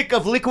stick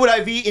of Liquid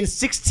IV in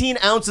 16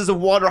 ounces of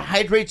water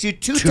hydrates you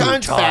two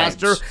times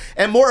faster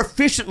and more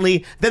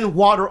efficiently than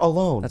water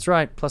alone. That's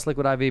right. Plus,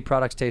 Liquid IV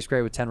products taste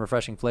great with 10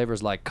 refreshing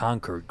flavors like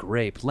Concord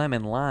Grape,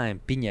 Lemon Lime,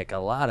 Piña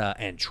Colada,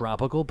 and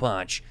Tropical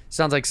Punch.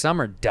 Sounds like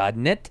summer,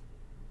 doesn't it?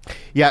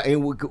 Yeah,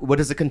 and what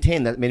does it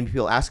contain? That many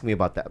people ask me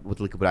about that with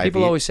Liquid IV.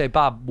 People always say,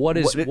 Bob, what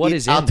is in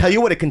I'll tell you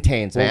what it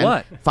contains, Well, man.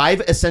 what? 5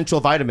 essential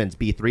vitamins,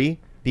 B3,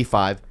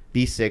 B5,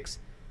 B6,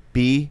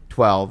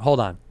 B12. Hold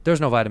on.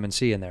 There's no vitamin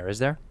C in there, is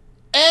there?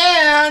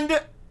 And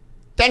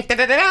dun, dun,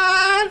 dun,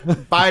 dun,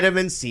 dun,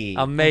 vitamin C.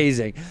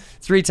 Amazing.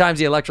 3 times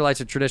the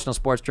electrolytes of traditional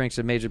sports drinks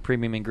and major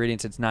premium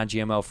ingredients. It's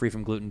non-GMO, free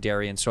from gluten,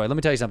 dairy, and soy. Let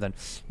me tell you something.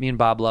 Me and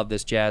Bob love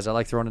this jazz. I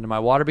like throwing it into my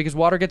water because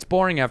water gets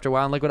boring after a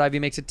while, and Liquid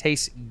IV makes it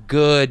taste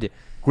good.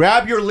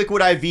 Grab your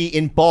Liquid IV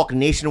in bulk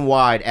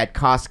nationwide at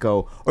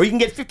Costco, or you can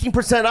get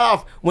 15%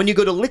 off when you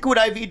go to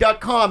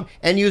liquidiv.com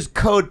and use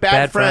code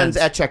BADFRIENDS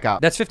at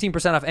checkout. That's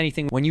 15% off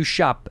anything when you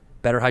shop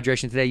Better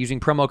Hydration today using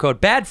promo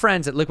code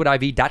BADFRIENDS at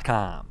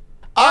liquidiv.com.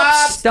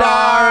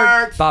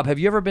 Upstart! Bob, have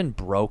you ever been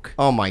broke?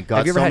 Oh my God!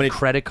 Have you ever so had many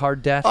credit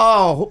card debt?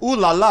 Oh, ooh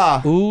la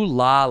la! Ooh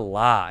la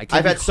la! It can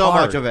I've be had so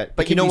hard. much of it,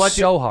 but It you can know be what?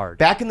 So hard.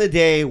 Back in the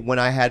day when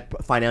I had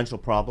financial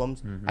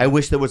problems, I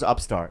wish there was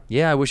Upstart.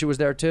 Yeah, I wish it was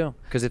there too,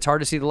 because it's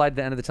hard to see the light at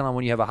the end of the tunnel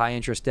when you have a high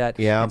interest debt.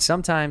 Yeah. And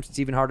sometimes it's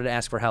even harder to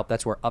ask for help.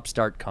 That's where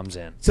Upstart comes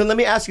in. So let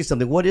me ask you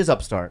something. What is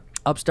Upstart?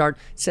 Upstart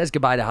says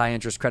goodbye to high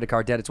interest credit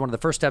card debt. It's one of the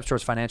first steps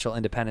towards financial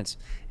independence.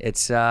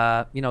 It's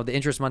the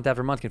interest month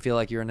after month can feel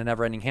like you're in a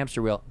never-ending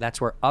hamster wheel.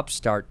 That's where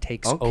Upstart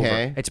takes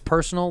over. It's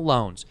personal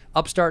loans.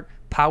 Upstart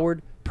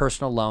powered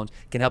personal loans,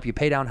 can help you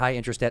pay down high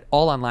interest debt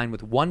all online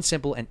with one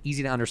simple and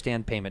easy to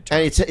understand payment term.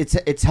 And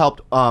it's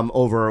helped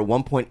over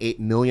 1.8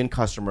 million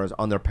customers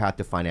on their path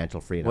to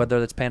financial freedom. Whether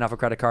that's paying off a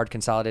credit card,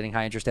 consolidating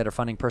high interest debt, or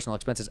funding personal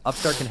expenses,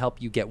 Upstart can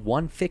help you get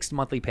one fixed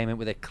monthly payment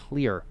with a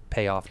clear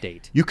payoff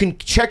date. You can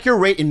check your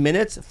rate in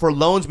minutes for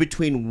loans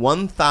between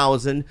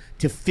 $1,000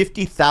 to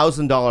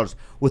 $50,000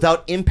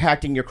 without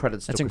impacting your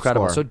credit score. That's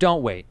incredible. So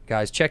don't wait,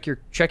 guys. Check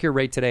your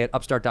rate today at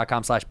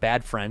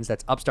upstart.com/badfriends.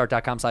 That's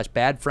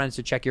upstart.com/badfriends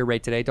to check your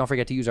rate today. Don't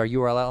forget to use our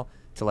URL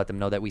to let them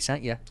know that we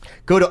sent you.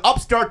 Go to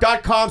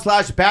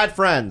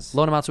upstart.com/badfriends.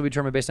 Loan amounts will be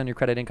determined based on your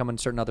credit, income, and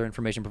certain other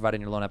information provided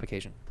in your loan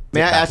application.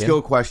 May I ask you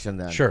a question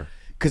then? Sure.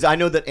 Because I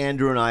know that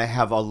Andrew and I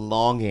have a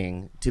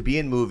longing to be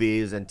in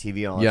movies and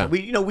TV. And all that.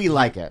 We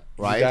like it,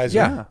 right? You guys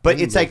Yeah.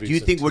 But it's like, do you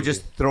think we're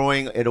just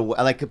throwing it away?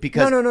 Like,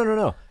 because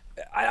No.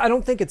 I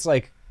don't think it's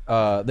like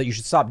that you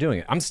should stop doing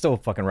it. I'm still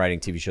fucking writing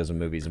TV shows and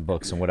movies and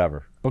books and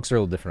whatever. Books are a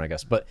little different, I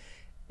guess. But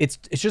it's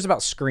just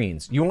about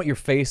screens. You want your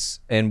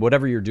face and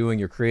whatever you're doing,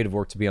 your creative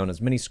work, to be on as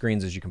many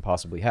screens as you can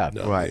possibly have.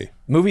 Right.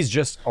 Movies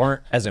just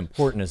aren't as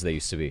important as they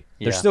used to be.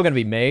 They're still going to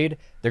be made.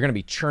 They're going to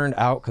be churned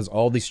out because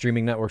all these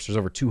streaming networks, there's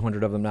over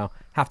 200 of them now,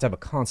 have to have a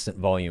constant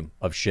volume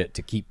of shit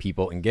to keep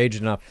people engaged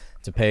enough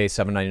to pay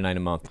 $7.99 a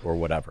month or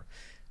whatever.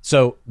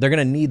 So they're going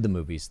to need the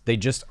movies. They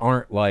just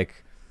aren't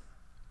like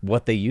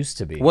what they used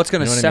to be. What's going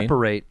to You know what I mean?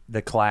 separate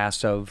the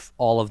class of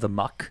all of the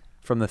muck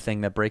from the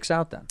thing that breaks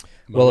out then?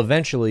 Well,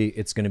 eventually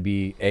it's going to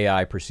be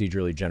AI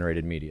procedurally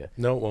generated media.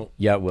 No, it won't.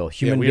 Yeah, it will.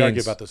 Human we beings.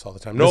 argue about this all the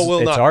time. No, it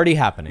will not. It's already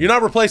happening. You're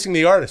not replacing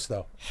the artist,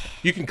 though.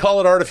 You can call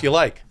it art if you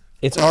like.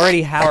 It's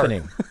already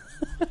happening.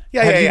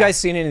 Have you guys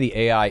seen any of the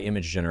AI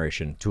image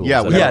generation tools?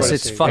 Yeah, that Yes, everybody's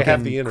it's seen?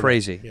 fucking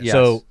crazy. Yeah. Yes.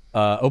 So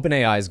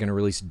OpenAI is going to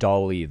release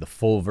DALL-E, the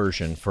full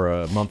version, for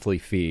a monthly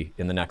fee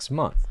in the next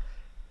month.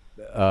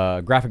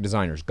 Graphic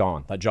designers,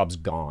 gone. That job's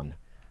gone.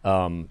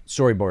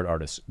 Storyboard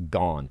artists,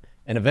 gone.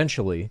 And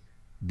eventually,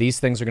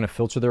 these things are going to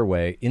filter their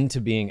way into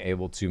being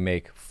able to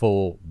make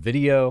full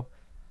video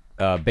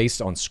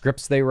based on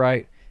scripts they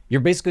write.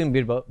 You're basically going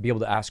to be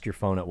able to ask your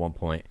phone at one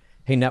point,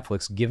 hey,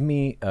 Netflix, give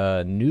me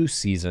a new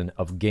season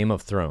of Game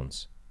of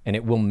Thrones. And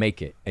it will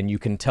make it. And you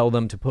can tell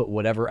them to put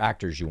whatever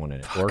actors you want in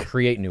it or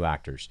create new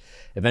actors.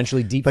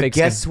 Eventually, deepfakes. But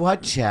guess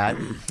what, Chad?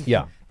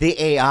 Yeah.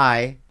 The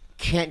AI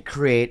can't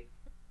create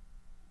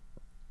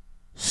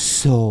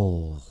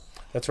soul.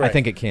 That's right. I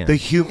think it can. The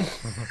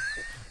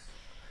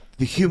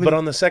human. But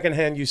on the second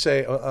hand, you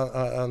say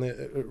on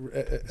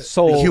the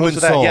soul. The human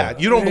soul. Yeah,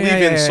 you don't believe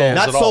in souls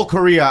Not at Soul all.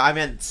 Korea. I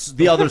meant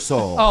the other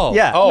soul. Oh.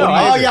 Yeah. Oh, No, no,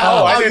 I I agree.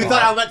 didn't. you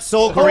thought I meant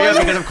Soul Korea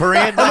because I'm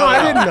Korean? No,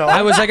 I didn't know.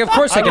 I was like, of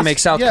course I can make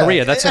South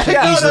Korea. That's such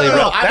an easily.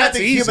 No. I meant That's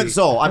the easy. human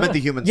soul. I meant the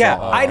human Yeah,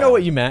 soul. I know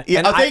what you meant. Yeah.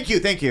 And Oh, thank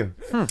you.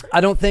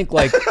 I don't think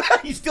like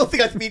You still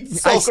think I mean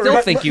Soul I still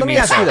Korea? think you Let me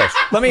mean ask you this.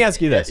 Let me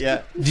ask you this.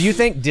 Yeah. Do you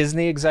think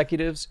Disney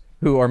executives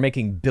who are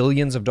making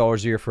billions of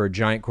dollars a year for a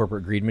giant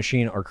corporate greed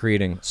machine are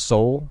creating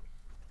soul?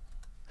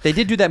 They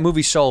did do that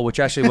movie Soul, which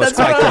actually was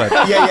quite good.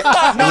 Yeah.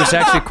 It was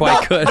actually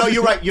quite good. No,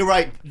 you're right. know what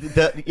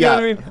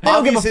I mean? They don't give a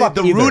Obviously, fuck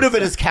the either. root of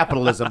it is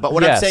capitalism. But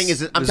what I'm Yes. saying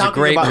is, It I'm was a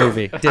talking great about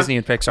movie. Disney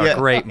and Pixar,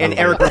 great movie. And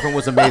Eric Griffin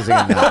was amazing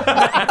in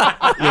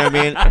that. You know what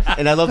I mean?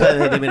 And I love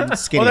that they made him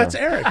skinny. Oh, that's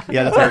Eric.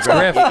 Yeah, that's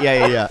Eric. Griff.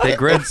 Yeah. Big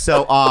Griff. And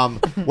so,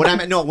 what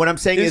I'm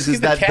saying Is he is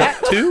the that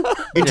cat too?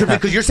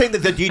 because you're saying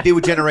that they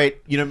would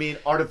generate, you know what I mean,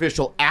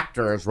 artificial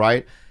actors,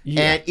 right?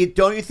 Yeah. And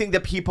don't you think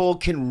that people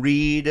can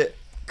read?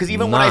 Because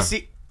even when Nah. I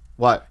see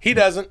what He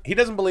doesn't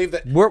believe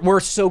that. We're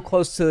so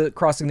close to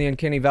crossing the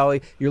uncanny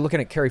valley. You're looking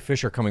at Carrie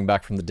Fisher coming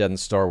back from the dead in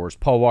Star Wars,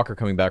 Paul Walker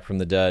coming back from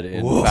the dead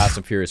in Fast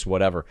and Furious,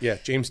 whatever. Yeah,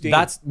 James Dean.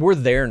 We're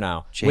there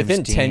now. James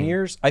Within 10 Dean.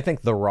 years, I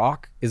think The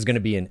Rock is going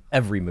to be in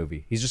every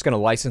movie. He's just going to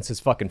license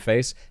his fucking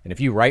face. And if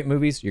you write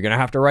movies, you're going to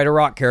have to write a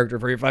Rock character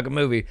for your fucking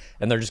movie.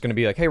 And they're just going to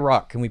be like, hey,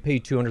 Rock, can we pay you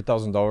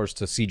 $200,000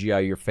 to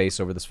CGI your face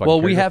over this fucking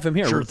Well, we character? have him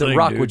here. Sure The thing,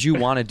 Rock, dude. would you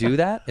want to do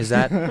that? Is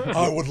that...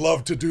 I would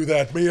love to do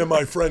that. Me and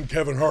my friend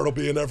Kevin Hart will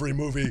be in every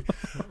movie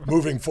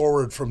moving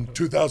forward from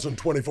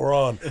 2024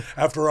 on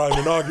after I'm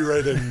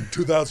inaugurated in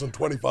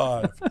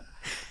 2025.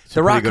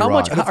 The Rock, good how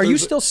much... rock. Are you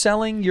still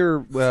selling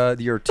your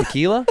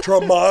tequila?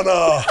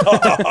 Tremana.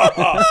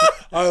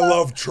 I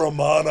love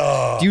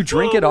Tremana. Do you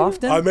drink it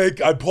often?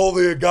 I pull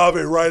the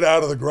agave right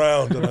out of the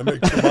ground and I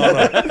make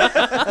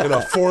Tremana in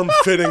a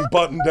form-fitting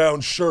button-down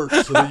shirt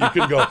so that you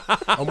can go,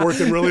 I'm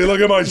working really,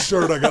 look at my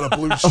shirt, I got a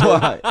blue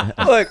shirt.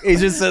 Look,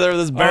 he's just sitting there with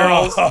his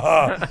barrels.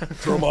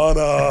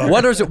 Tremana.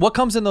 What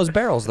comes in those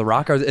barrels? The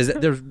Rock?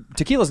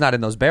 Tequila's not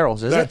in those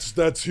barrels, is it?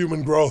 That's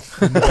human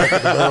growth in the back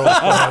of the barrels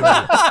behind me.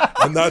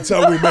 And that's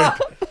how we make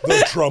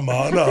the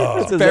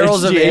Tremana.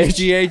 Barrels of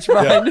HGH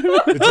behind you.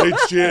 It's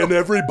HGH, and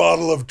every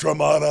bottle of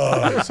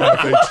Tremana is half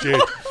HGH.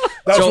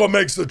 That's So- what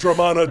makes the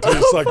Tremana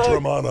taste like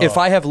Tremana. If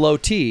I have low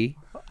Tremana,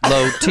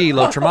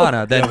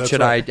 then that's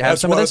should right. I have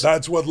some of this?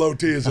 That's what low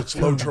T is. It's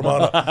low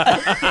Tremana.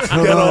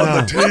 Get on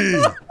the T.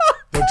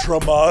 The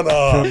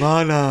Tremana.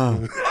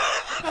 Tremana.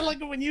 I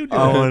like it when you do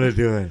I it. want to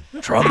do it.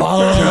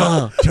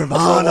 Tremana.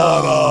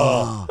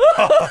 Tremana.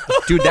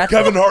 Dude, that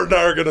Kevin Hart and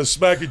I are going to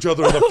smack each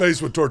other in the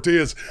face with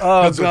tortillas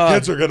because the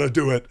kids are going to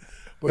do it.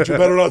 But you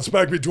better not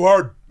smack me too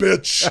hard,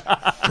 bitch.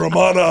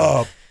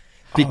 Tremana.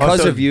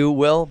 because of you,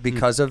 Will,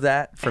 because of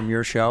that from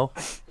your show,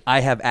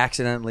 I have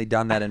accidentally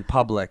done that in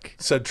public.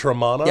 Said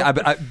Tremana?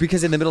 Yeah,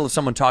 because in the middle of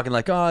someone talking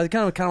like, oh, I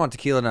kind of want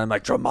tequila, and I'm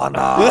like,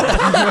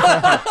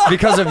 Tremana.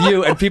 Because of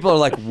you, and people are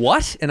like,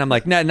 what? And I'm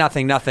like, nah,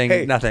 nothing.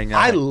 Hey, nothing.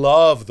 I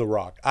love The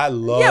Rock. I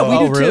love. Yeah,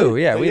 we do really? too.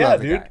 Yeah, we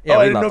love the dude. guy. Yeah, I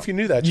we didn't love know him. if you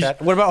knew that, Chad.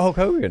 What about Hulk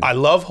Hogan? I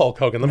love Hulk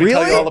Hogan. Let me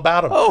tell you all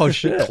about him. Oh,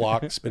 shit.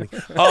 Clock spinning.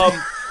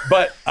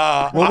 But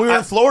When we were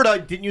in Florida,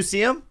 didn't you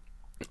see him?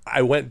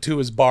 I went to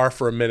his bar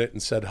for a minute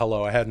and said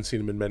hello. I hadn't seen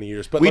him in many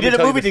years. But We let me did a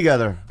tell you movie this.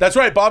 together. That's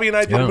right. Bobby and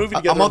I did a movie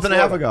together A month in and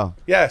a half Florida. ago.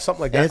 Yeah, something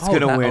like that. It's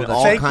going to win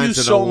all Thank kinds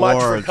you of so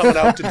awards. much for coming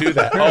out to do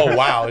that. Oh,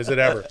 wow. Is it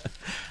ever?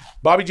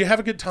 Bobby, did you have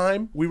a good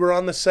time? We were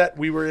on the set.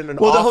 We were in an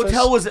Well, office. the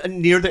hotel was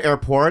near the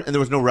airport, and there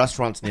was no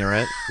restaurants near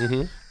it.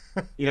 Mm-hmm.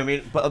 You know what I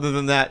mean? But other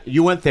than that,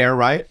 you went there,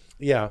 right?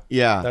 Yeah.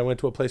 Yeah. I went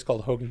to a place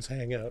called Hogan's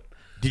Hangout.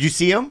 Did you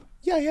see him?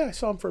 Yeah, I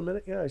saw him for a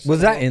minute. Yeah, I saw Was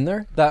him. that in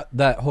there?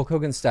 That Hulk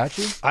Hogan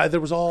statue? There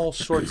was all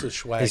sorts of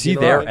swag. Is he you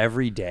know there what I mean?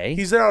 every day?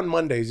 He's there on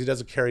Mondays. He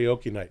does a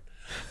karaoke night.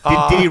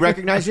 Did he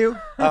recognize you?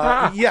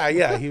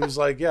 Yeah. He was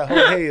like, "Yeah,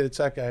 oh, hey, it's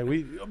that guy."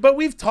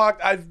 We've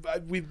talked.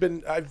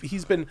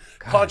 He's been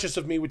conscious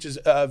of me, which is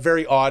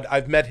very odd.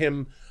 I've met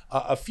him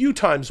a few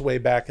times way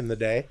back in the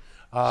day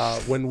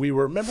when we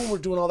were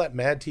doing all that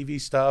Mad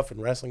TV stuff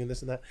and wrestling and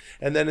this and that,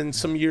 and then in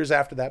some years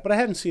after that. But I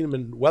hadn't seen him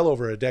in well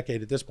over a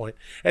decade at this point.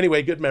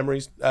 Anyway, good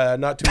memories.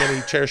 Not too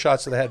many chair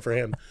shots to the head for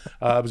him.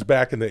 It was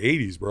back in the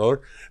 '80s,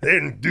 brother. They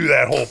didn't do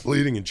that whole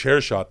bleeding and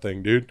chair shot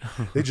thing, dude.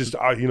 They just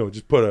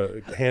just put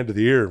a hand to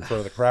the ear in front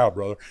of the crowd,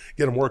 brother.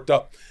 Get them worked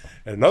up.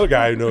 And another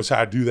guy who knows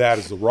how to do that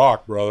is The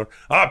Rock, brother.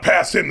 I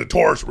passed him the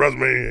torch,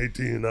 resume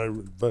 18.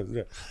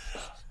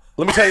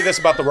 Let me tell you this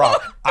about The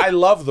Rock. I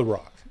love The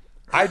Rock.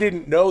 I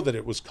didn't know that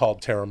it was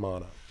called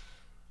Terramana.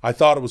 I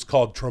thought it was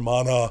called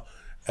Tremana,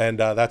 and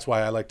that's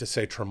why I like to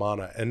say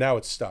Tremana, and now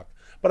it's stuck.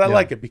 But I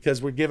like it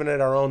because we're giving it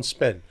our own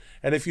spin.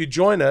 And if you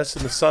join us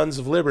in the Sons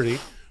of Liberty,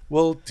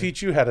 we'll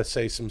teach you how to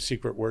say some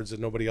secret words that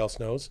nobody else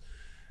knows.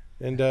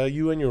 And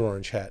you and your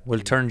orange hat. We'll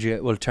turn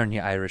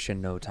you Irish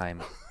in no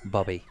time,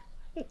 Bobby.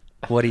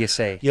 What do you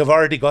say? You've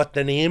already got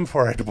the name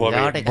for it, Bobby.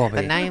 You already got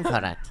the name for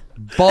it.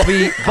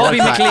 Bobby I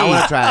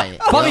want to try.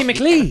 Bobby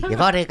McLee.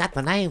 You've already got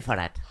the name for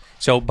it.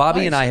 So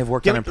Bobby and I have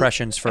worked on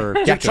impressions for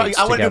decades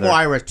I want to do together. more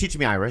Irish. Teach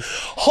me Irish.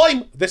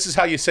 Hoim. This is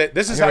how you say it.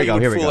 This is Here how we go,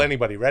 you here would we fool go.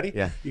 anybody. Ready?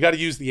 Yeah. You got to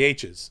use the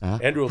H's.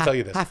 Andrew will tell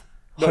you this. No,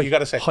 Hi. you got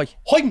to say Hi.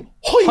 Hoim.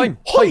 Hi.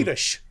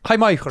 Irish. Hi,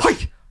 Michael.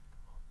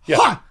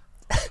 Yeah.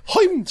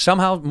 Hoim.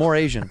 Somehow more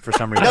Asian for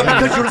some reason. No,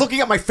 because you're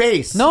looking at my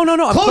face. No.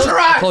 Close your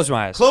eyes. Close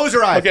my eyes. Close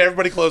your eyes. Okay,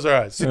 everybody close their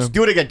eyes.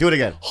 Do it again. Do it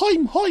again.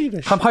 Hoim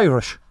Irish. I'm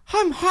Irish.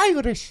 I'm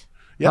Irish.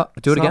 Yeah.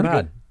 Do it It's not again.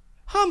 bad.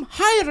 I'm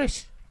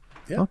Irish.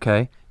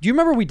 Okay. Do you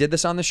remember we did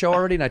this on the show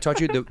already? And I taught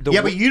you the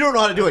Yeah, but you don't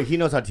know how to do it. He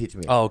knows how to teach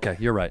me. Oh, okay.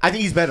 You're right. I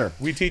think he's better.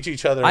 We teach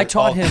each other. I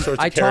taught all him. sorts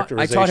of I taught him.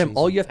 characterizations.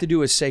 All you have to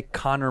do is say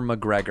Conor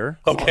McGregor.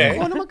 Okay.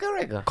 Conor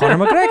McGregor.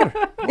 Conor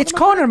McGregor. It's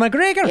Conor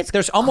McGregor.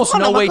 There's almost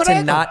Conor no way to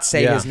McGregor. not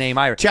say Yeah. his name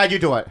Irish. Chad, you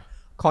do it.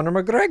 Conor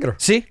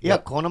McGregor. See? Yeah,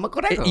 Conor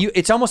McGregor.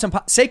 It's almost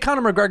impossible. Say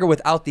Conor McGregor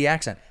without the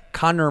accent.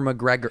 Conor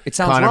McGregor. It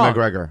sounds Conor wrong.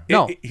 McGregor.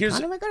 No. Here's.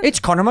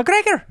 It's Conor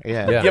McGregor.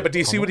 Yeah. Yeah, but do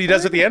you see what he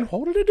does at the end?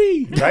 Hold it a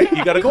D, right?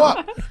 You got to go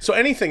up. So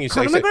anything you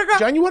say,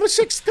 John, you want a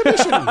sixth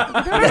commission?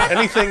 Yeah,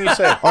 anything you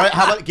say. All right,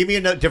 how about give me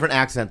a different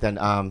accent then?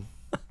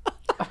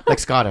 Like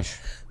Scottish.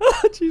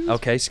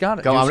 Okay,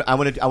 Scott. Go. I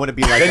want to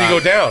be like. Then you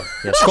go down.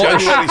 John,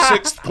 you want a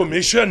sixth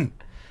commission?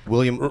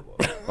 William.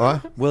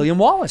 What? William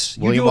Wallace.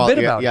 You William do a bit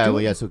Wallace. about Yeah, it.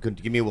 well, yeah. So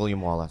give me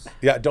William Wallace.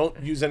 Yeah, don't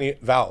use any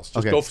vowels.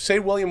 Just Okay. go say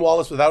William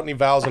Wallace without any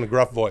vowels in a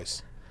gruff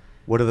voice.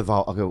 What are the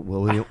vowels? Okay,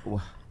 William.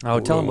 Oh,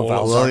 tell him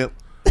about vowels.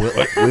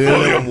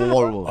 William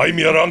Wallace. I'm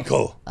your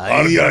uncle.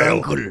 I'm your Argyle.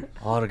 uncle.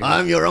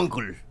 I'm your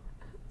uncle.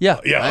 Yeah.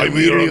 Yeah, I'm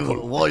your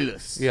uncle.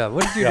 Wallace. Yeah.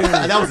 What did you do?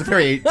 That was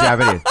very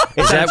Japanese.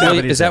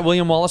 Is that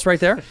William Wallace right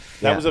there?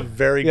 That was a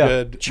very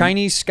good.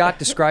 Chinese Scot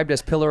described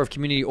as pillar of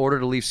community order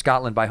to leave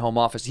Scotland by Home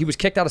Office. He was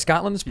kicked out of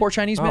Scotland, this poor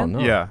Chinese man? no.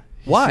 Yeah.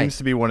 Why? He seems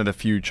to be one of the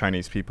few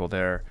Chinese people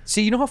there.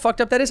 See, you know how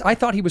fucked up that is? I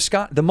thought he was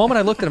Scot. The moment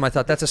I looked at him, I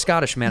thought, that's a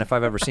Scottish man if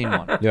I've ever seen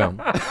one. Yeah.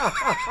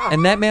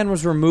 And that man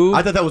was removed.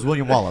 I thought that was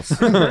William Wallace.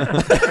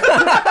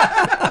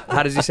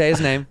 How does he say his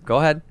name? Go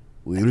ahead.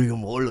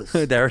 William Wallace.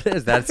 There it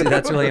is. That's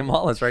William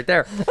Wallace right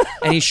there.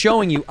 And he's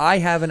showing you, I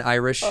have an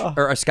Irish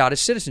or a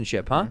Scottish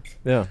citizenship, huh?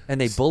 Yeah.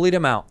 And they bullied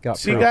him out.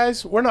 Got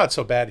Guys, we're not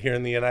so bad here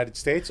in the United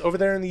States. Over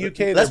there in the UK,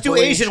 Let's they're do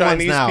bullying Asian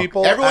Chinese ones now.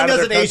 people Everyone out of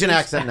does an their Asian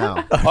countries. accent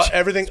now.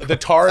 Everything. The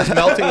tar is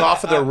melting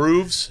off of their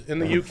roofs in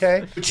the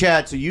UK.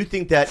 Chad, so you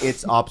think that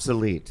it's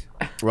obsolete,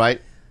 right?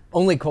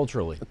 Only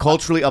culturally.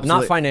 Culturally obsolete.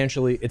 Not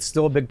financially. It's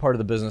still a big part of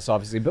the business,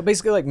 obviously. But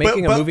basically, like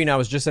making but- a movie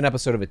now is just an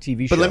episode of a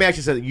TV show. But let me ask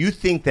you something. You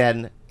think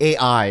then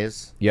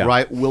AIs, Yeah.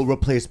 right, will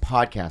replace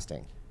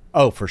podcasting?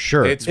 Oh, for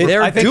sure.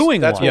 They're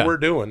doing That's one. what we're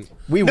doing.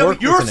 We No, work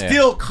but you're with an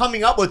still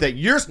coming up with it.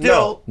 You're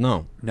still.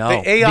 No. No.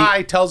 The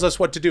AI tells us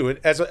what to do.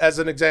 As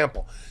an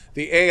example,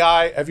 The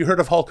AI, have you heard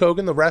of Hulk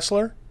Hogan, the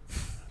wrestler?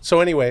 So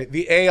anyway,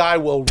 the AI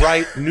will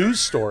write news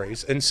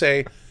stories and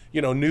say,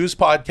 news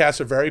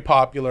podcasts are very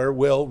popular.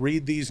 We'll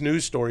read these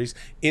news stories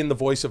in the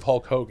voice of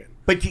Hulk Hogan.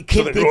 But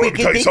let me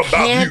tell you something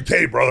about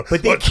the UK, brother.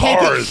 But they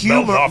can't get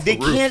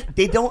humor.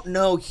 They don't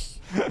know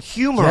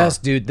humor. Yes,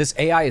 dude. This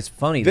AI is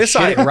funny. The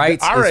shit it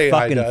writes is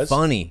fucking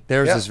funny.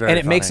 Theirs is very funny. And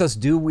it funny. makes us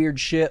do weird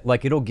shit.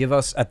 Like, it'll give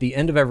us, at the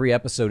end of every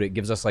episode, it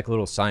gives us like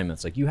little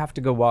assignments. Like, you have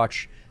to go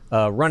watch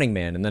Running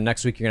Man, and then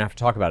next week you're going to have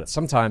to talk about it.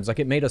 Sometimes, like,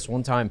 it made us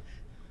one time,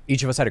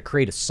 each of us had to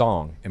create a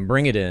song and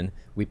bring it in.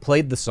 We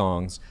played the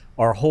songs.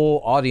 Our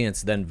whole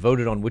audience then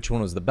voted on which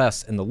one was the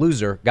best, and the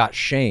loser got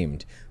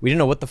shamed. We didn't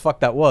know what the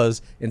fuck that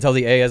was until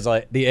the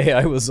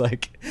AI was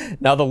like,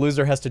 now the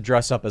loser has to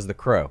dress up as the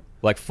Crow,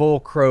 like full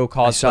Crow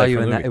cosplay. I saw you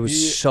from in the that. movie. It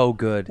was so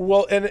good.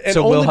 Well, and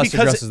so only Will has to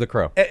because dress as the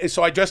Crow.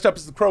 So I dressed up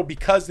as the Crow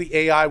because the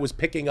AI was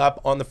picking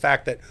up on the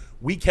fact that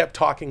we kept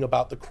talking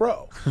about the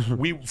Crow.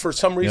 We, for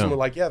some reason, were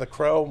like, the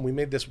Crow, and we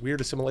made this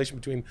weird assimilation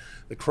between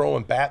the Crow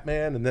and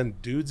Batman, and then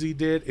Dudesy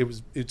did.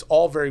 It's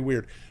all very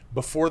weird.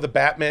 Before the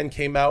Batman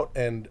came out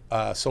and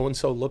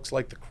so-and-so looks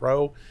like the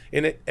Crow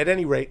in it, at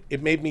any rate,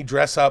 it made me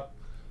dress up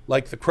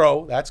like the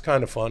Crow. That's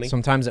kind of funny.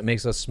 Sometimes it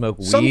makes us smoke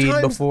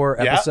weed before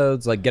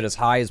episodes, like get as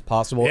high as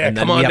possible. Yeah, and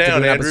then come on we have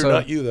down, to do an Andrew, episode.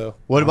 not you, though.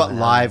 What about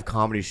live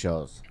comedy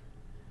shows?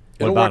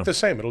 It'll work the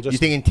same. It'll just. You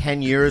think in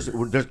 10 years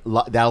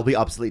that'll be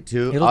obsolete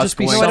too? It'll just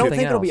be No, I don't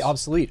think else. it'll be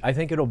obsolete. I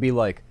think it'll be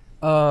like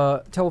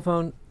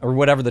telephone or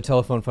whatever the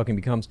telephone fucking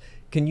becomes.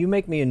 Can you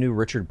make me a new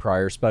Richard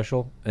Pryor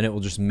special? And it will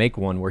just make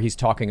one where he's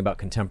talking about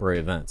contemporary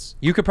events.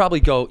 You could probably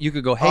go. You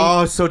could go. Hey,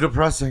 oh, so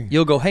depressing.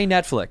 You'll go. Hey,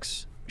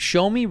 Netflix,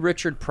 show me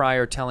Richard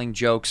Pryor telling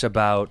jokes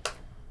about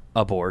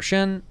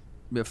abortion,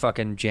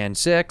 fucking Jan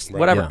 6th,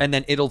 whatever, and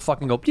then it'll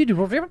fucking go.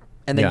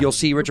 And then you'll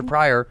see Richard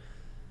Pryor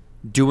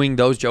doing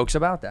those jokes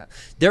about that.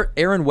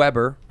 Aaron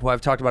Weber, who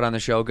I've talked about on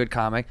the show, good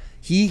comic.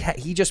 He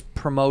just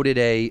promoted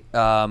a.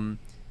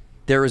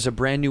 There is a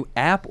brand new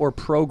app or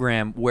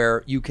program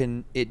where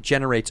it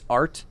generates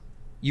art.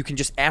 You can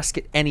just ask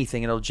it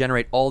anything, and it'll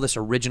generate all this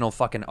original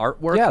fucking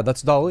artwork. Yeah,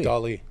 that's DALL-E.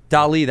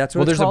 DALL-E, that's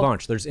what it's called? There's a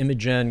bunch. There's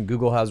Imagen,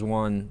 Google has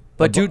one.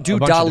 But do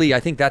DALL-E,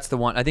 I think that's the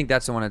one. How do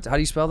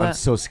you spell that? I'm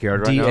so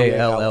scared right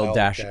now.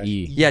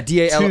 DALL-E. Yeah,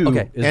 DAL.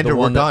 Okay. Andrew,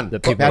 we're done.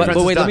 But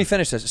wait, let me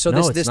finish this. So No,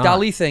 this it's not.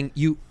 DALL-E thing,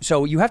 you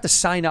have to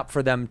sign up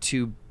for them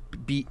to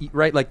be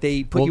right. Like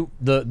they put you.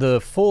 The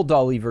full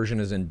DALL-E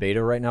version is in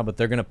beta right now, but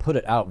they're gonna put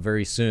it out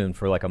very soon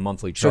for like a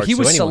monthly charge. So he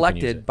was anyone can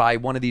use selected it. by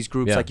one of these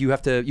groups. Yeah. Like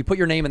you put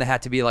your name in the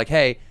hat to be like,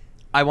 hey,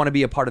 I want to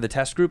be a part of the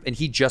test group, and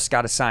he just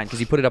got assigned because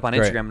he put it up on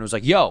Great. Instagram and was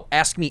like, yo,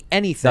 ask me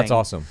anything. That's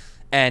awesome.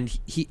 And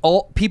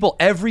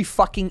every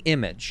fucking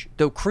image.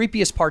 The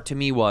creepiest part to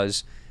me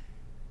was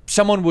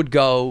someone would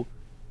go,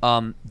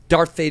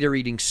 Darth Vader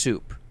eating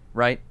soup,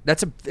 right?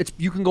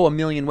 You can go a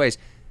million ways.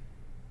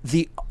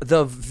 The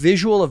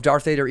visual of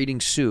Darth Vader eating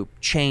soup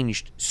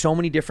changed so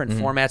many different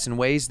formats and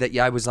ways that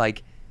I was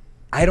like,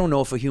 I don't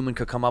know if a human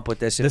could come up with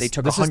this if they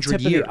took 100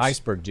 tip years. Of the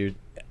iceberg, dude.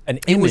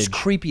 It was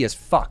creepy as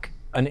fuck.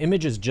 An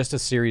image is just a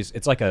series.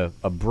 It's like a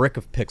brick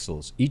of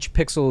pixels. Each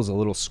pixel is a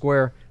little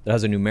square that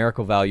has a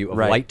numerical value of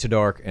light to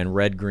dark and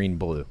red, green,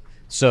 blue.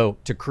 So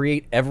to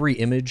create every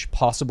image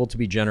possible to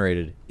be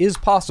generated is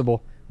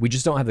possible. We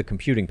just don't have the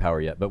computing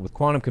power yet. But with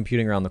quantum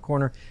computing around the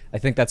corner, I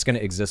think that's going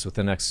to exist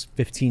within the next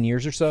 15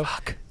 years or so.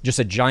 Just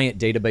a giant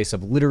database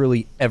of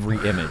literally every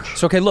image.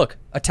 So, okay, look,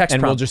 a text And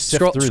prompt. we'll just sift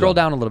scroll through them.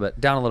 down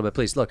a little bit,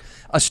 please. Look,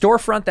 a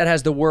storefront that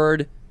has the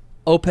word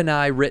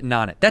OpenAI written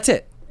on it. That's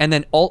it. And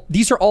then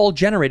these are all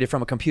generated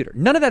from a computer.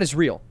 None of that is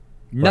real.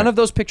 None of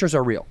those pictures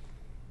are real.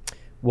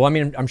 Well, I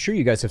mean, I'm sure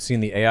you guys have seen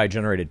the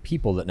AI-generated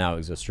people that now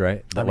exist,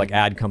 right? That like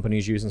ad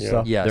companies use and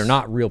stuff. Yes. They're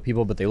not real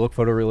people, but they look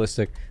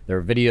photorealistic.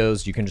 They're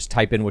videos. You can just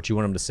type in what you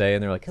want them to say,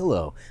 and they're like,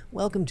 "Hello,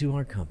 welcome to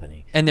our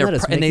company." And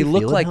they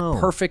look like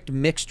perfect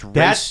mixed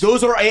race.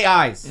 Those are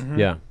AIs.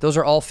 Yeah, those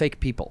are all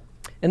fake people.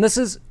 And this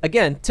is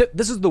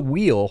this is the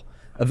wheel.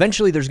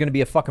 Eventually, there's going to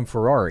be a fucking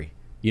Ferrari.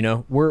 You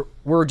know,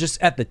 we're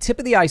just at the tip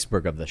of the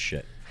iceberg of this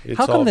shit.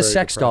 How come the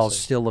sex dolls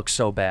still look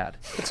so bad?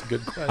 That's a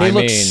good question. They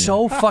look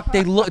so fucked.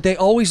 They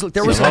always look.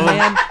 There was a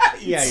man.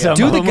 Yeah.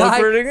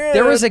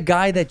 There was a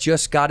guy that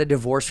just got a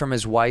divorce from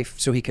his wife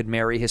so he could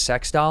marry his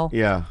sex doll.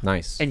 Yeah.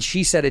 Nice. And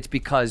she said it's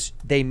because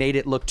they made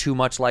it look too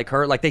much like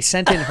her. Like they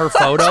sent in her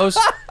photos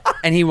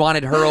and he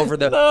wanted her over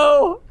the.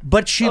 No.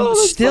 But she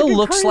still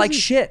looks like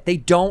shit. They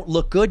don't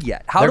look good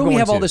yet. How do we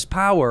have all this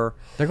power?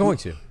 They're going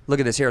to.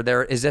 Look at this here.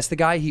 Is this the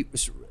guy?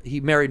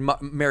 He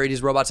married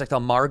his robot sex doll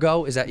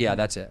Margot? Is that? Yeah,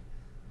 that's it.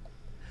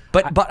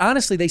 But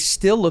honestly, they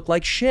still look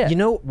like shit. You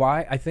know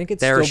why? I think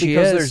it's There still she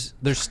because is.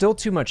 there's still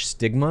too much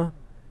stigma.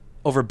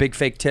 Over big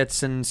fake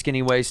tits and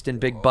skinny waist and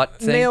big butt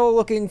thing. Male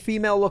looking,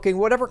 female looking,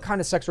 whatever kind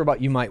of sex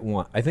robot you might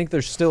want. I think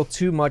there's still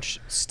too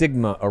much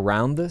stigma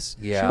around this.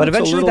 Yeah. But It's a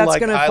eventually little that's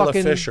like gonna Isla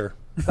fucking Fisher.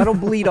 That'll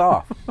bleed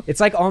off. It's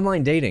like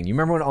online dating. You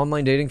remember when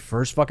online dating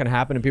first fucking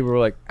happened and people were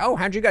like, oh,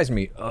 how'd you guys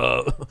meet?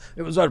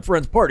 It was at a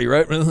friend's party,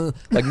 right?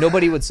 Like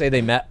nobody would say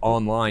they met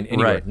online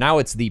anywhere. Right. Now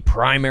it's the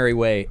primary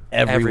way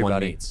everyone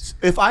meets.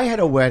 If I had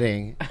a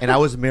wedding and I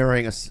was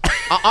marrying a...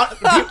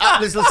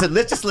 listen,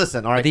 let's just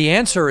listen, all right? The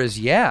answer is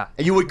yeah.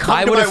 And you would come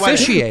I to would my wedding.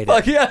 officiate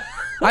Fuck it. yeah.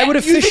 I would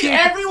You think officiate.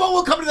 everyone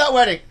will come to that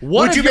wedding?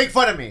 What Would if you you- make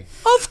fun of me?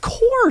 Of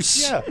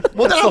course. Yeah.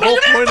 Well, That's then the I'm whole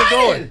not gonna point of invite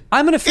going. it.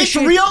 I'm gonna It's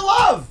officiate. real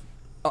love.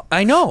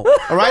 I know.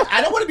 All right? I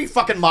don't want to be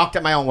fucking mocked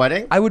at my own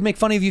wedding. I would make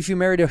fun of you if you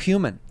married a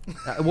human.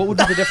 What would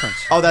be the difference?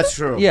 Oh, that's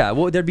true. Yeah,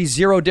 well, there'd be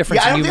zero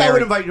difference. Yeah, I in don't you think I would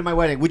married. invite you to my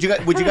wedding. Would you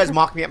guys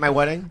mock me at my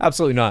wedding?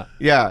 Absolutely not.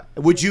 Yeah.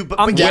 Would you?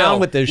 I'm down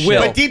with this shit.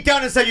 But deep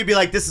down inside, you'd be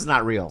like, "This is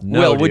not real." No,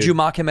 Will, would dude. you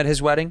mock him at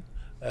his wedding?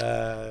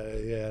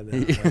 Yeah.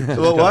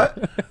 No. Well,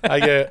 what?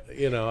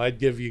 I'd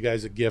give you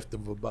guys a gift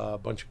of a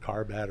bunch of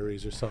car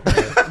batteries or something.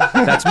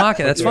 That's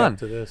mocking. That's You're fun. up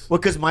to this. Well,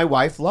 because my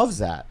wife loves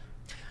that.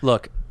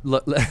 Look,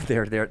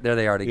 there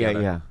they are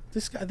together. Yeah.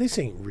 This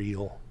ain't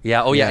real.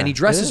 Yeah, oh yeah, Yeah, and he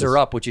dresses it is. her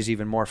up, which is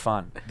even more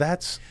fun.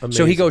 That's amazing.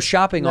 So he goes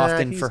shopping Nah,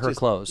 often he's for her just-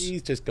 clothes.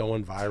 He's just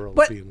going viral.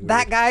 But being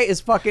that weird. guy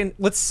is fucking,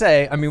 let's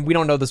say, I mean, we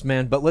don't know this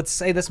man, but let's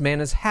say this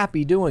man is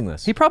happy doing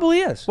this. He probably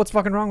is. What's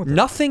fucking wrong with that?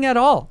 Nothing at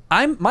all.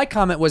 My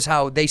comment was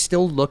how they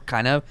still look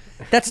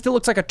that still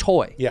looks like a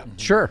toy. Yeah.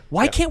 Sure.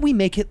 Why can't we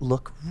make it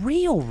look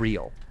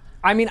real?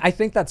 I mean, I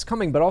think that's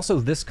coming, but also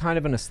this kind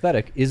of an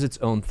aesthetic is its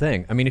own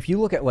thing. I mean, if you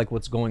look at like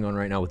what's going on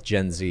right now with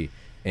Gen Z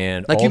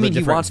and Like all you the mean he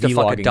different wants to fuck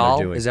a vlogging they're doll?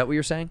 doing. Is that what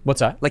you're saying? What's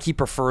that? Like he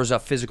prefers a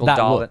physical That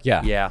doll? look,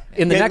 yeah. Yeah.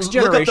 In the next Look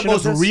generation up the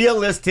most of this,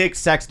 realistic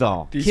sex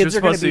doll. kids are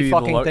going to be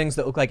fucking look. things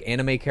that look like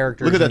anime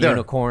characters Look at that and there.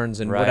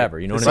 unicorns and Right. whatever.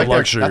 You know It's what I like mean?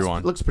 luxury that's-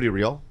 one. Looks pretty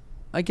real.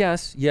 I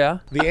guess, yeah.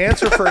 The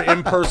answer for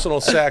impersonal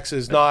sex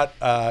is not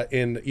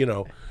in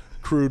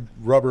crude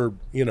rubber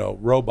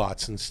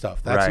robots and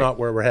stuff. That's Right. not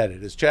where we're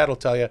headed. As Chad will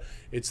tell you,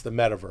 it's the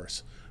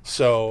metaverse.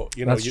 So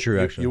That's true,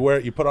 actually.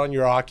 you put on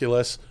your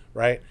Oculus,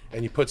 right,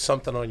 and you put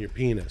something on your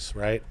penis,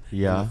 right?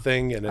 Yeah. And the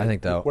thing, and I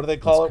think that- what do they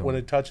call that's it when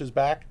it touches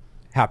back?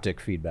 Haptic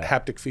feedback.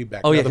 Haptic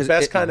feedback. Oh, Now, yeah, the 'cause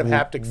best it- kind of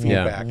haptic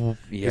feedback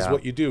Yeah. is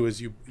what you do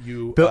is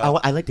you. Bill,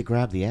 I like to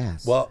grab the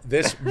ass. Well,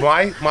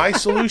 my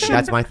solution.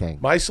 That's my thing.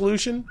 My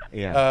solution.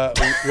 Yeah.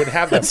 Would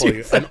have that for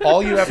you, and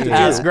all you have to do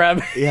Ass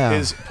grab. Yeah.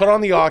 is put on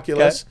the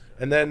Oculus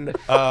and then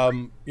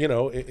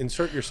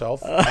insert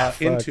yourself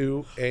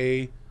into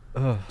a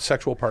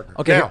sexual partner.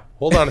 Okay. Now,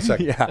 hold on a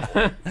second.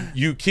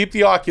 You keep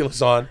the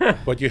Oculus on,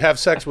 but you have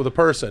sex with a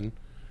person,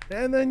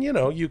 and then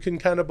you can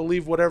kind of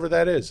believe whatever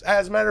that is.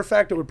 As a matter of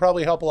fact, it would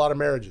probably help a lot of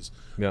marriages.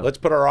 Yeah. Let's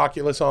put our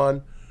Oculus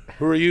on.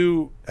 Who are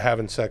you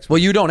having sex with? Well,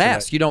 you don't tonight?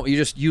 ask.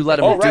 You let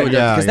him Oh, do right. it.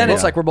 Yeah, Because then yeah.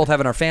 it's like we're both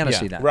having our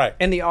fantasy Yeah. then. Right.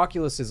 And the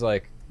Oculus is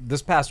like,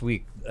 this past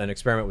week, an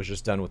experiment was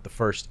just done with the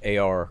first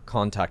AR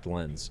contact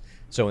lens.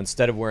 So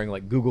instead of wearing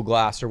like Google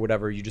Glass or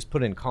whatever, you just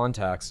put in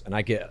contacts, and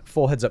I get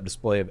full heads-up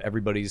display of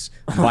everybody's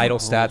vital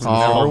stats and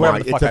Oh whatever my!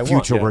 the fuck It's I the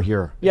future. want. We're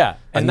here. Yeah,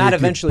 and And that your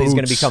eventually is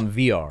going to boots, become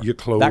VR. your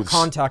clothes. That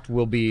contact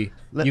will be,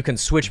 you can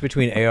switch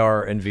between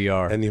AR and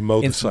VR And the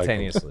motorcycle.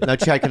 instantaneously. Now,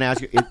 Chad, can I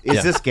ask you? Is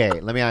Yeah. this gay?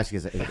 Let me ask you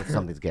if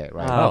something's gay,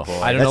 right? Oh,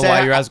 I don't know Let's why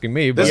say you're asking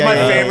me, but This is Yeah, my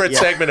yeah, favorite yeah.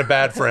 segment of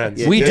Bad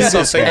Friends. We do This is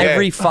this something gay.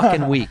 every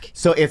fucking week.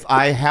 So if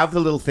I have the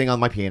little thing on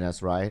my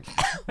penis, right?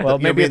 Well,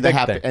 maybe a the big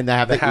haptic, thing. and I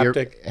have The the ear-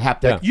 haptic.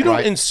 haptic. You don't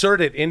right?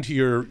 insert it into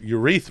your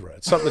urethra.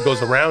 It's something that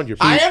goes around your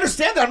I penis.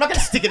 understand that. I'm not going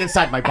to stick it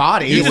inside my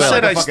body. You just will.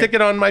 said Like I a fucking- stick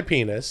it on my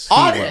penis.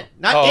 on it,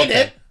 not in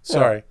okay. it.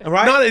 Sorry.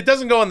 Right? No, it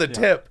doesn't go on the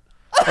tip.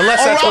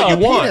 Unless that's around what you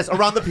the want. penis,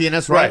 around the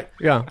penis, right? Right.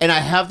 Yeah. And I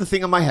have the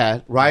thing on my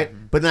head, right?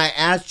 But then I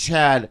asked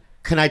Chad,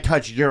 "Can I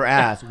touch your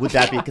ass?" Would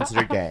that be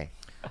considered gay?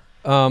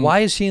 Why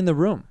is he in the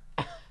room?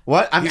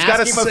 What? I'm He's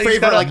gotta asking him a say- he's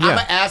favor. gotta- Like I'm yeah.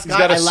 an ass He's guy.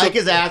 gotta I like sup-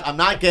 his ass. I'm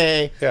not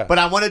gay, Yeah. but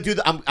I want to do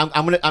the. I'm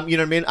gonna. You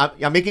know what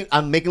I mean?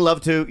 I'm making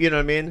love to. You know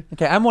what I mean?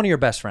 Okay, I'm one of your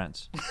best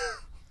friends.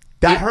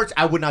 That hurts.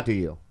 I would not do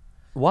you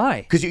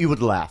Why? because you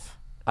would laugh.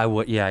 I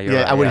would. Yeah, you're Yeah,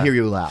 right, I would hear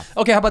you laugh.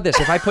 Okay, how about this?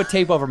 If I put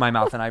tape over my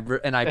mouth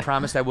and I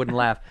promised I wouldn't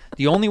laugh,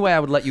 the only way I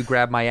would let you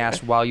grab my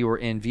ass while you were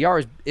in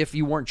VR is if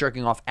you weren't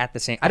jerking off at the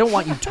same. I don't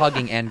want you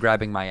tugging and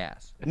grabbing my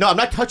ass, No, I'm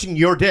not touching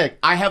your dick.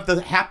 I have the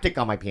haptic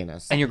on my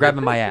penis. and you're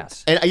grabbing my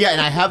ass. And yeah, and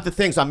I have the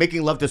thing, so I'm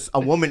making love to a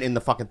woman in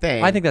the fucking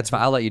thing. I think that's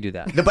fine. I'll let you do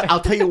that. No, but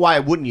I'll tell you why I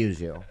wouldn't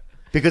use you,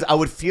 because I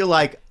would feel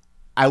like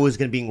I was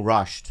being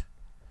rushed.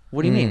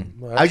 What do you mean?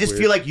 Well, I that's just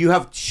weird. feel like you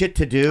have shit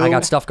to do. I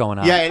got stuff going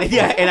on. Yeah,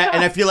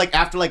 and I feel like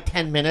after like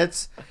 10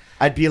 minutes,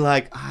 I'd be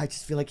like, I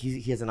just feel like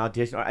he has an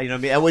audition. Or, you know what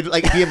I mean? I would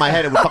like be in my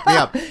head. It would fuck me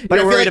up. But You're I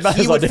feel worried like about he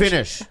his would audition.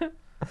 finish.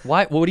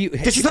 Why? What do you?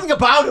 There's just something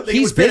about him that he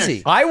He's would finish.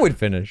 busy. I would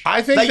finish.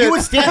 I think Like that you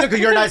would stand there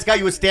because you're a nice guy.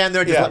 You would stand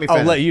there and just Yeah. let me I'll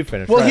finish. let you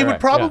finish. Well, Right, he right,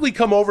 would probably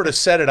come over to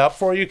set it up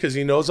for you because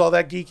he knows all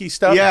that geeky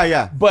stuff. Yeah,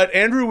 yeah. But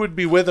Andrew would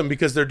be with him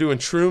because they're doing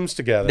shrooms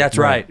together. That's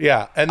right.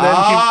 Yeah, and then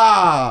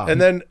Ah.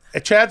 and then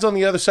Chad's on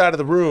the other side of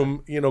the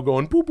room,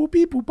 going boop boop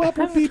beep boop bop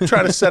boop beep,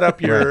 trying to set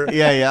up your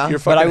Yeah. your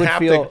But I fucking would haptic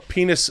feel-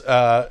 penis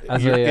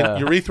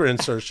urethra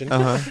insertion,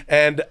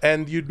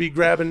 and you'd be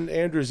grabbing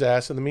Andrew's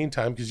ass in the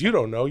meantime because you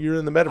don't know you're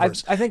in the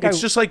metaverse. I think it's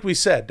just like we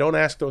said, don't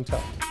ask, don't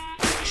tell.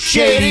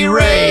 Shady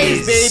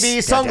Rays,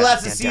 baby.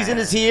 Sunglasses season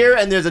is here,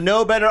 and there's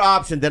no better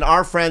option than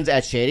our friends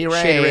at Shady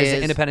Rays. Shady Rays is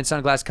an independent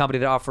sunglass company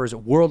that offers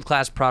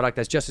world-class product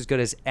that's just as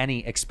good as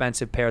any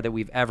expensive pair that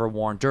we've ever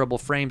worn. Durable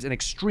frames and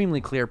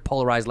extremely clear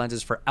polarized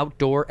lenses for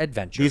outdoor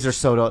adventures. These are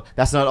so dope.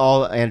 That's not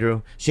all,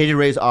 Andrew. Shady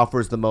Rays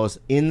offers the most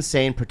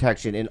insane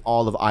protection in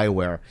all of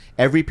eyewear.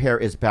 Every pair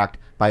is backed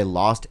by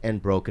lost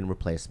and broken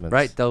replacements.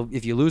 Right. Though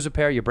if you lose a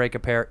pair, you break a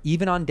pair,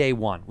 even on day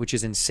one, which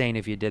is insane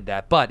if you did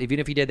that. But even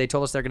if you did, they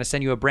told us they're going to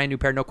send you a brand new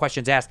pair, no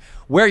questions asked.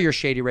 Wear your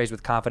Shady Rays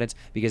with confidence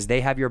because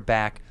they have your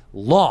back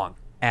long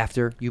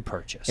after you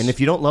purchase. And if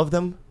you don't love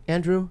them,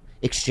 Andrew,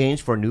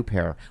 exchange for a new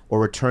pair or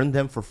return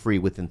them for free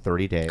within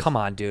 30 days. Come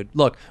on, dude.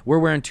 Look, we're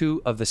wearing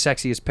two of the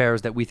sexiest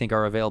pairs that we think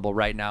are available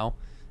right now.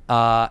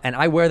 And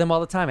I wear them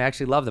all the time. I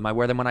actually love them. I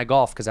wear them when I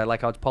golf because I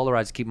like how it's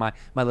polarized to keep my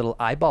little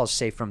eyeballs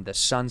safe from the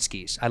sun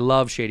skis. I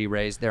love Shady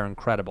Rays. They're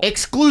incredible.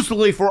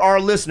 Exclusively for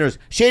our listeners,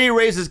 Shady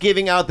Rays is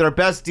giving out their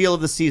best deal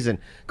of the season.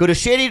 Go to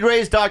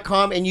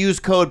shadyrays.com and use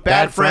code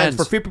BADFRIENDS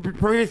for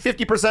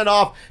 50%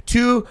 off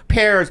 2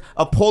 pairs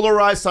of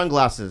polarized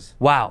sunglasses.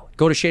 Wow.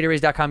 Go to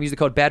shadyrays.com, use the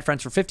code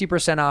BADFRIENDS for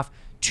 50% off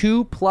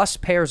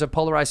 2+ pairs of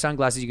polarized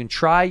sunglasses. You can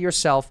try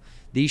yourself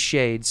these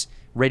shades.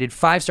 Rated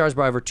 5 stars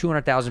by over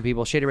 200,000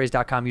 people.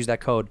 ShadyRays.com. Use that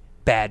code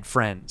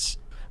BADFRIENDS.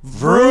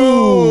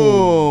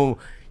 Vroom!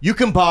 You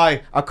can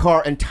buy a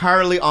car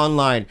entirely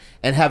online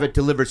and have it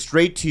delivered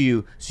straight to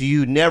you, so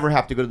you never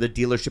have to go to the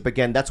dealership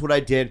again. That's what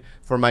I did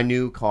for my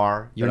new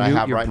car Your that new- I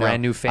have your right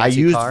brand now. new fancy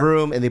I used car?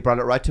 Vroom, and they brought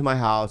it right to my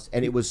house,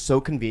 and it was so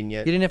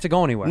convenient. You didn't have to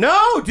go anywhere.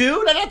 No,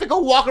 dude, I didn't have to go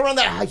walk around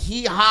that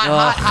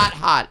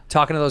hot.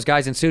 Talking to those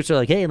guys in suits, they're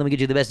like, hey, let me get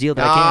you the best deal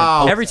that I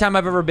No. can. Every time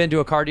I've ever been to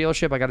a car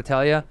dealership, I got to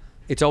tell you,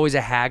 it's always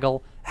a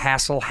haggle.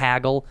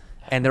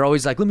 And they're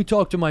always like, let me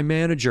talk to my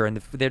manager. And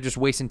they're just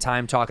wasting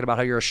time talking about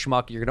how you're a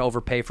schmuck, you're going to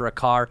overpay for a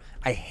car.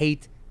 I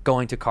hate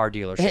going to car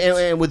dealerships.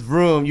 And with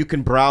Vroom, you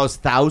can browse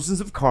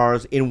thousands of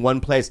cars in one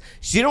place.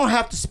 So you don't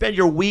have to spend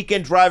your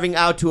weekend driving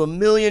out to a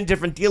million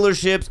different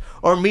dealerships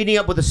or meeting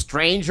up with a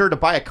stranger to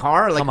buy a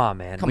car. Like, come on,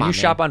 man. When you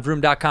shop on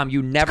Vroom.com,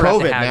 you never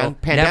have to haggle,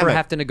 never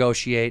have to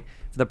negotiate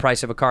for the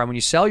price of a car. And when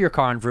you sell your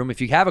car on Vroom,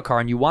 if you have a car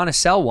and you want to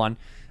sell one,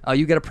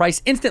 you get a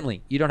price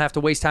instantly. You don't have to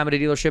waste time at a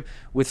dealership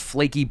with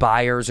flaky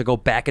buyers or go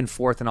back and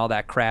forth and all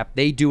that crap.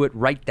 They do it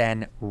right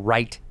then,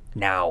 right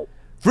now.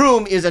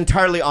 Vroom is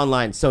entirely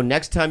online, so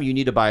next time you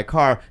need to buy a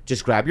car,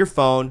 just grab your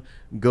phone,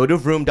 go to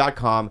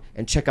Vroom.com,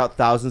 and check out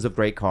thousands of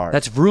great cars.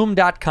 That's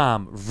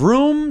Vroom.com.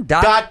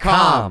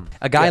 Vroom.com.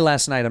 A guy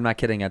last night, I'm not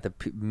kidding,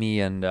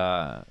 me and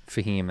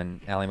Fahim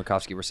and Ali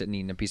Makovsky were sitting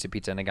eating a piece of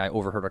pizza, and a guy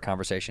overheard our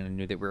conversation and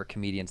knew that we were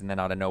comedians, and then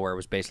out of nowhere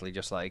was basically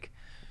just like,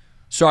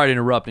 sorry to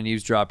interrupt and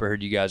eavesdrop. I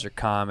heard you guys are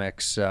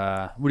comics.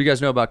 What do you guys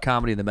know about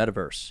comedy in the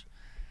metaverse?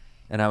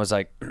 And I was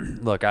like,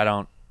 look, I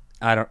don't.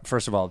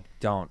 First of all,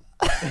 don't.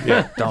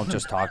 Yeah, don't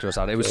just talk to us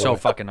out. It was so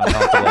fucking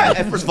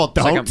uncomfortable. First of all,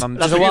 don't.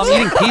 Like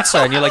I'm eating pizza,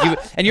 and you're like,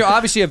 and you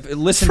obviously have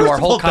listened to our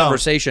whole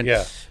conversation.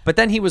 Yeah. But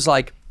then he was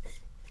like,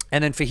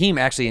 and then Fahim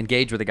actually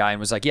engaged with the guy and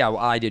was like, yeah, well,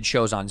 I did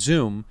shows on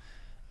Zoom,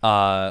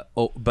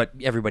 but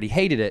everybody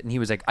hated it. And he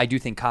was like, I do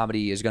think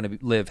comedy is going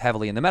to live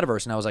heavily in the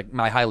metaverse. And I was like,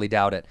 I highly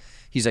doubt it.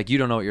 He's like, you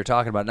don't know what you're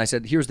talking about. And I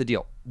said, here's the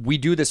deal. We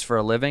do this for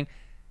a living.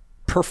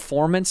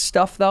 Performance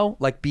stuff, though,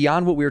 like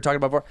beyond what we were talking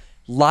about before,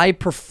 live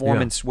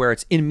performance where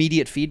it's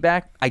immediate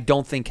feedback, I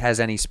don't think has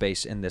any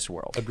space in this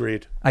world.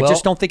 Agreed. I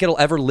just don't think it'll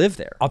ever live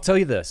there. I'll tell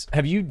you this.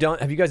 Have you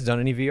guys done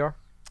any VR?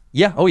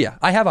 Yeah. Oh, yeah.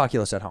 I have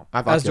Oculus at home.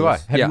 As do I.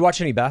 Have you watched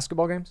any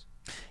basketball games?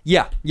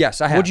 Yeah. Yes,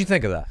 I have. What'd you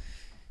think of that?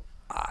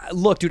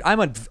 Look, dude, I'm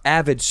an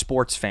avid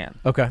sports fan.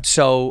 Okay.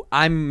 So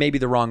I'm maybe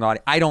the wrong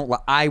audience.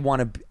 I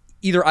want to...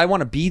 Either I want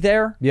to be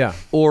there,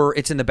 or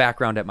it's in the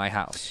background at my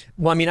house.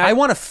 Well, I mean, I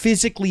want to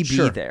physically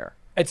be there.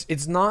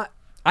 It's not.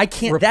 I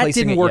can't. That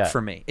didn't work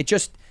for me. It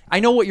just. I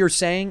know what you're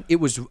saying. It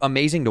was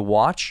amazing to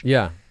watch.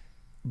 Yeah.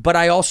 But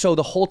I also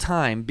the whole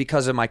time,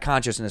 because of my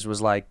consciousness,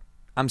 was like,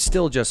 I'm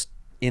still just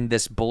in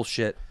this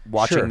bullshit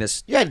watching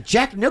this. Yeah,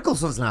 Jack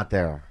Nicholson's not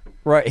there.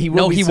 Right. He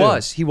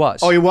was. He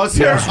was. Oh, he was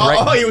there.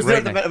 He was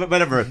there right at the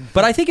metaverse.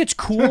 But I think it's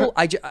cool.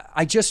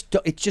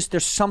 It's just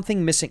there's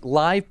something missing.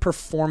 Live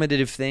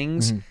performative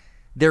things. Mm-hmm.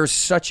 There's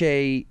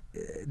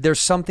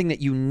something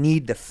that you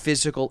need, the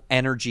physical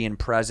energy and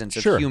presence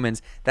of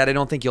humans that I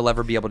don't think you'll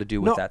ever be able to do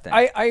with that thing.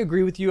 I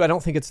agree with you. I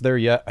don't think it's there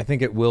yet. I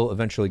think it will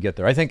eventually get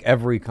there. I think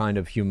every kind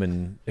of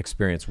human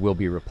experience will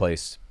be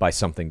replaced by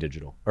something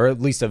digital, or at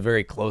least a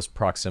very close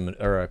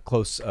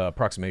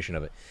approximation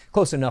of it.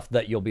 Close enough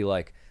that you'll be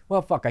like,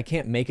 well, fuck, I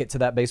can't make it to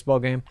that baseball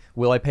game.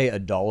 Will I pay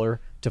 $1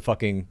 to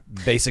fucking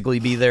basically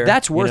be there?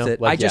 That's worth it.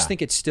 Like, I just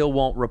think it still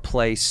won't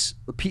replace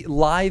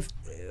live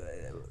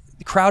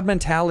crowd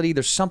mentality.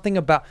 There's something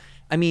about,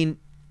 I mean,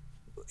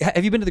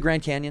 have you been to the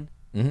Grand Canyon?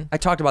 Mm-hmm. I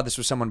talked about this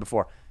with someone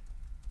before.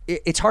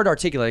 It's hard to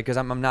articulate because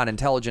I'm not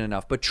intelligent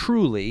enough, but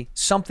truly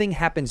something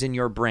happens in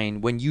your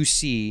brain when you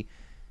see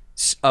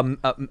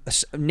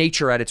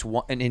nature at its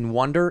in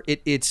wonder.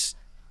 It's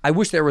I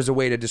wish there was a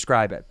way to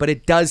describe it, but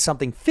it does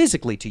something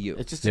physically to you.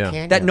 It's just a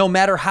canyon. That no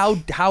matter how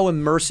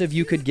immersive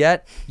you could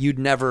get, you'd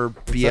never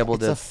be able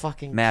to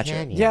match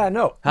canyon. it. Yeah,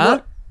 no.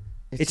 Huh?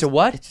 It's a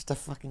what? It's just a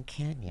fucking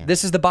canyon.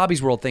 This is the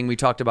Bobby's World thing we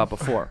talked about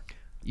before.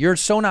 You're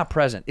so not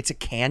present. It's a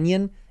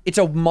canyon. It's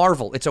a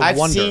marvel. It's a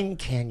wonder. I've seen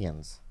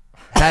canyons.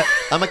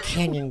 I'm a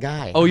canyon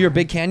guy. Oh, you're a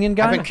big canyon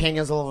guy? I've been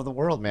canyons all over the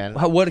world, man.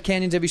 What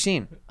canyons have you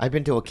seen? I've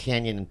been to a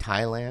canyon in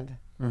Thailand.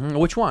 Mm-hmm.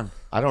 Which one?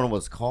 I don't know what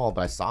it's called,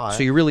 but I saw it.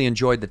 So you really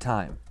enjoyed the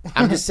time.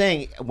 I'm just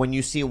saying, when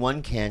you see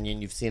one canyon,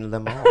 you've seen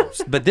them all.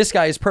 But this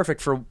guy is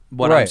perfect for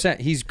what I'm saying.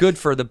 He's good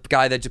for the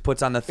guy that just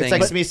puts on the thing.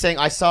 It's like me saying,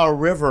 I saw a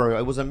river.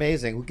 It was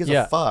amazing. Who gives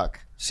a fuck?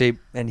 See,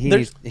 and he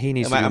needs to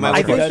do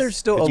I think there's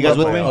still a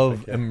level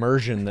of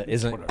immersion that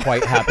isn't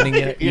quite happening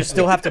yet. You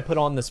still have to put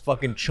on this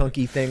fucking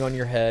chunky thing on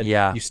your head.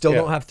 Yeah. You still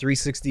don't have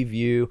 360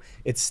 view.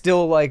 It's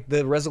still like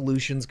the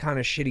resolution's kind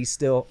of shitty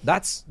still.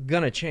 That's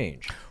going to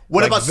change.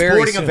 What about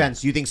sporting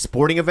events? Do you think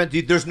sporting events?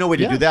 There's no way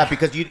to do that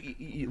because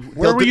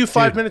Where were you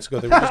 5 minutes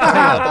ago? They were just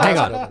hang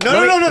on.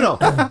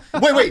 No.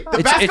 Wait.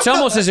 It's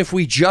almost as if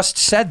we just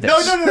said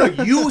this. No.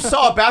 You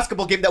saw a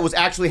basketball game that was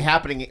actually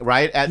happening,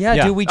 right?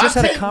 Dude, we just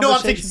had a conversation. No,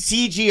 I'm saying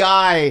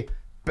CGI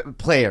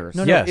players.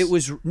 No, it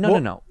was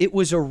no. It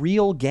was a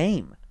real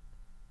game.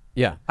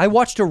 Yeah. I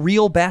watched a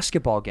real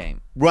basketball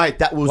game. Right,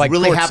 that was like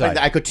really courtside. happening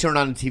that I could turn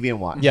on the TV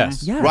and watch.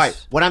 Yes.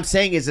 Right. What I'm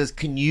saying is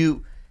can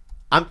you...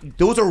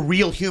 those are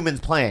real humans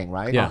playing,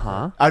 right?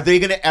 Yeah. Are they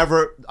going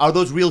to are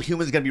those real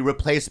humans going to be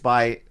replaced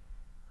by...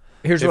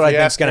 Here's what I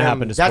think is going to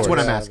happen to sports. That's what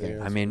I'm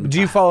asking. I mean... Do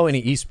you follow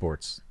any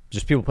esports?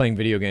 Just people playing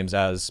video games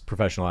as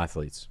professional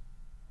athletes?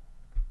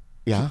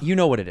 Yeah. You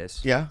know what it is.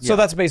 Yeah. So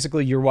that's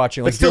basically you're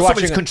watching... But still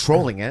somebody's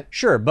controlling it.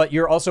 Sure, but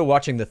you're also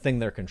watching the thing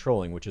they're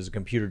controlling, which is a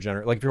computer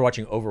generated... Like if you're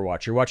watching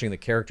Overwatch, you're watching the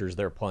characters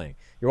they're playing.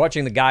 You're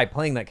watching the guy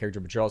playing that character,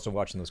 but you're also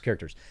watching those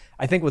characters.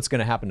 I think what's going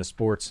to happen to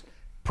sports...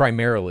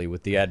 primarily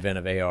with the advent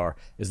of AR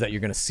is that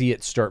you're going to see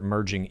it start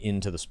merging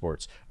into the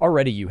sports.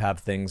 Already you have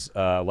things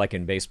like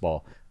in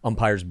baseball,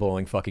 umpires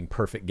blowing fucking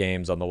perfect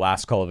games on the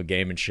last call of a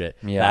game and shit.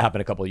 Yeah. That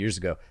happened a couple of years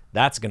ago.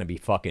 That's going to be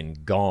fucking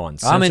gone.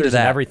 Sensors I'm into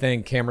that. And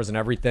everything, cameras and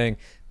everything.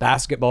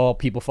 Basketball,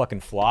 people fucking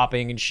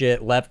flopping and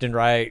shit left and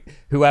right.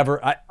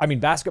 Whoever. I mean,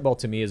 basketball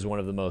to me is one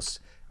of the most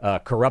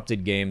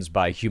corrupted games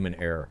by human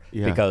error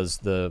because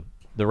the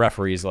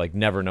referees like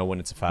never know when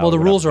it's a foul. Well, the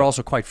rules are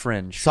also quite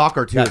fringe.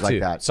 Soccer too is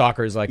like that.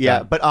 Soccer is like that.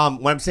 Yeah, but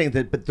what I'm saying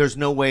but there's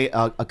no way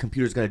a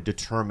computer is going to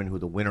determine who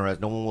the winner is.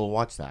 No one will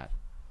watch that.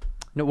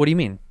 No, what do you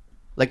mean?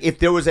 Like if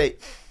there was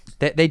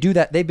they do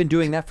that. They've been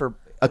doing that for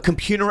a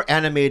computer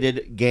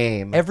animated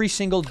game every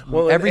single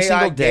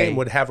AI day. Game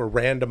would have a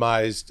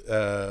randomized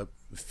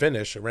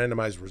finish, a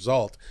randomized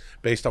result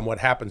based on what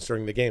happens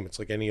during the game. It's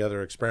like any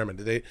other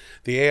experiment. The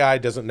AI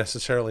doesn't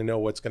necessarily know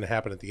what's going to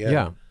happen at the end.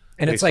 Yeah.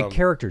 And it's like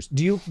characters.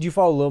 Do you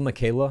follow Lil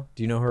Michaela?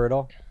 Do you know her at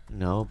all?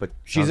 No, but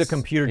she's a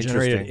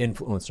computer-generated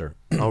influencer.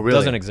 Oh, really?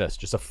 Doesn't exist.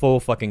 Just a full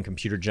fucking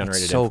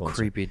computer-generated so influencer.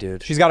 Creepy,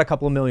 dude. She's got a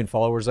couple of million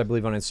followers, I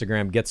believe, on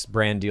Instagram. Gets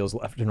brand deals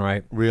left and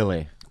right.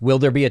 Really? Will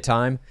there be a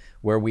time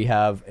where we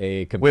have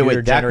a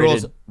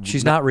computer-generated...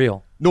 She's not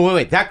real. No,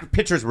 wait. That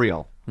picture's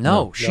real.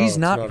 No, she's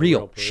not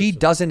real. She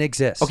doesn't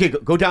exist. Okay,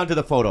 go down to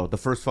the photo. The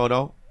first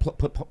photo.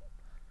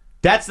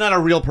 That's not a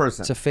real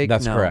person. It's a fake.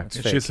 That's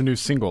correct. She has a new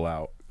single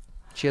out.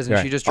 She hasn't.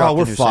 Right. She just dropped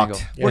a new single.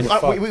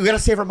 We gotta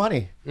save her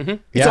money.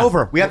 It's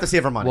over. We have to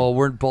save her money. Well,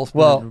 we're both.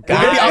 Well, we're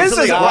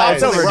obsolete.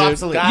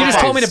 You just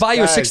told me to buy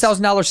you a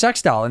 $6,000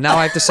 sex doll, and now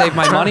I have to save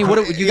my money.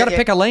 What? You got to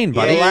pick a lane,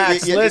 buddy.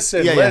 Relax.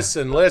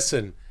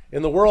 Listen.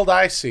 In the world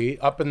I see,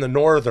 up in the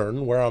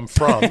northern where I'm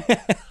from,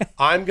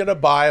 I'm gonna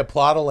buy a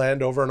plot of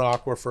land over an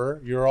aquifer.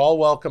 You're all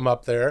welcome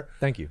up there.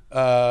 Thank you,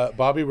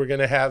 Bobby. We're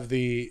gonna have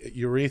the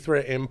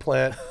urethra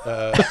implant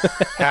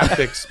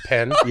haptics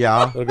pen.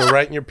 Yeah, it'll go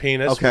right in your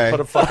penis. Okay, we'll put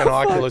a fucking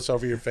Oculus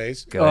over your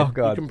face. Good. Oh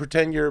God, you can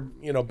pretend you're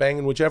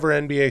banging whichever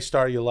NBA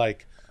star you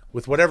like.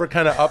 With whatever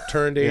kind of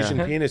upturned Asian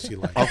penis you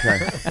like.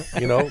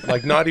 Okay.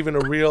 Like not even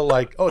a real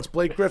it's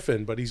Blake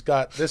Griffin, but he's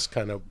got this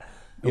kind of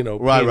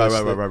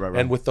right.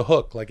 And with the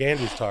hook, like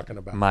Andrew's talking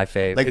about. My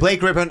fave. Like Blake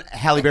Griffin,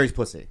 Halle Berry's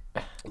pussy.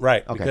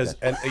 Right. Okay, because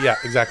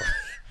exactly.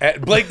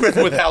 Blake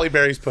Griffin with Halle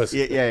Berry's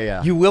pussy.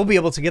 Yeah. You will be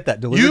able to get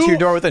that delivered to your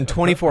door within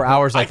 24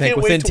 hours, I think,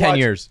 within 10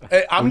 years.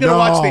 I'm going to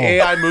watch the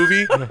AI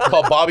movie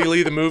called Bobby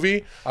Lee the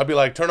Movie. I'll be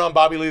like, turn on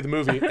Bobby Lee the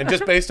Movie. And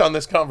just based on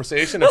this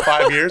conversation in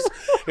 5 years,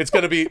 it's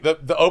going to be,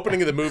 the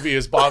opening of the movie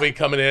is Bobby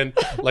coming in,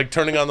 like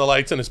turning on the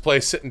lights in his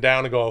place, sitting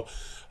down and go,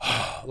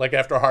 like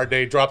after a hard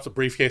day, drops a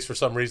briefcase for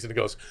some reason and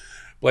goes,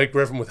 Blake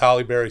Griffin with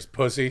Halle Berry's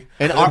pussy.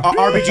 And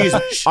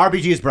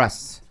RBG's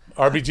breasts.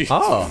 RBG.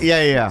 Oh.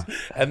 Yeah.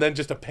 And then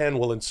just a pen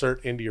will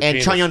insert into your and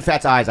penis. Chow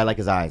Yun-Fat's eyes. I like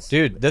his eyes.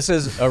 Dude, this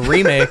is a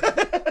remake.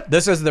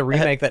 This is the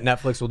remake that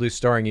Netflix will do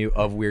starring you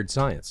of Weird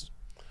Science.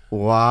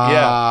 Wow.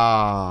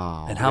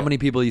 Yeah. And how many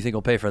people do you think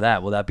will pay for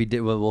that? Will that be?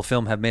 Will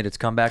film have made its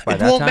comeback by that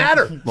time? Won't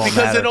matter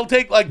because it'll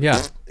take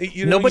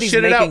nobody's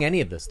making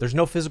any of this. There's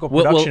no physical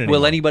production anymore.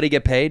 Will anybody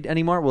get paid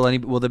anymore?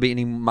 Will there be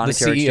any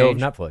monetary The CEO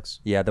exchange? of Netflix.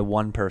 Yeah, the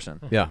one person.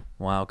 Yeah.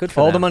 Wow, good for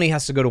all them. the money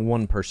has to go to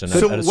one person.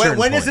 So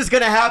when is this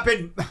going to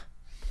happen?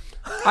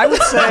 I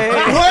would say.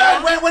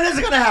 When is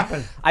it gonna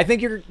happen? I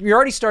think you're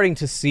already starting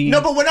to see.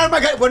 No, but when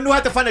do I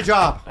have to find a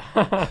job?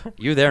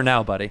 You're there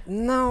now, buddy.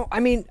 No, I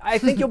mean, I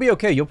think you'll be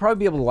okay. You'll probably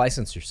be able to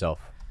license yourself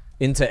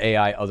into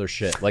AI other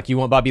shit. Like you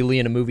want Bobby Lee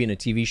in a movie and a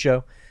TV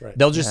show. Right.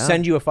 They'll just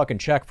send you a fucking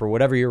check for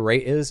whatever your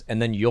rate is,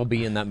 and then you'll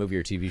be in that movie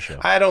or TV show.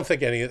 I don't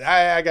think any.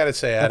 I gotta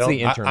say, That's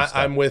the intern stuff.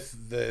 I'm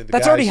with the That's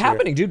guys already here.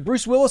 happening, dude.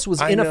 Bruce Willis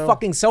was in a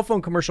fucking cell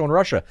phone commercial in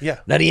Russia. Yeah.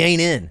 That he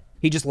ain't in.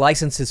 He just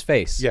licensed his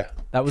face. Yeah.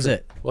 That was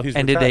it. Well, he's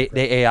and did they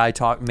AI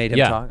made him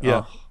talk?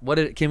 Yeah. Oh. What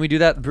did? Can we do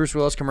that? Bruce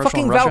Willis commercial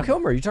Fucking in Russia? Val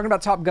Kilmer. You talking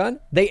about Top Gun?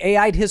 They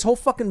AI'd his whole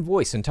fucking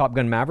voice in Top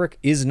Gun Maverick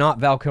is not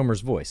Val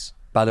Kilmer's voice.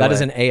 By the way, that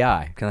is an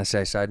AI. Can I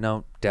say a side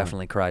note?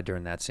 Definitely cried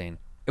during that scene.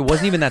 It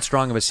wasn't even that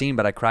strong of a scene,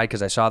 but I cried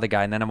because I saw the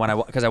guy, and then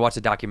because I watched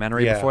a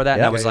documentary before that,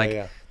 and I was like,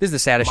 "This is the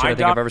saddest shit I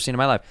think I've ever seen in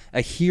my life."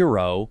 A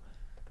hero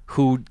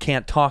who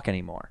can't talk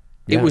anymore.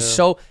 It was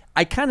so.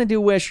 I kind of do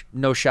wish.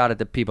 No shot at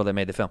the people that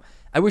made the film.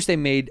 I wish they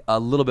made a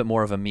little bit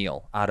more of a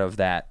meal out of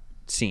that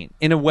scene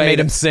in a way. Made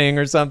him sing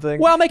or something.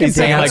 Well, make him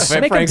dance.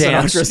 Like make him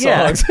dance.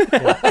 songs.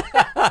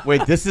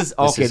 Wait, this is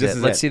okay. This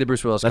is Let's see the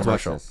Bruce Willis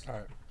commercial. All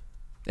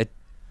right.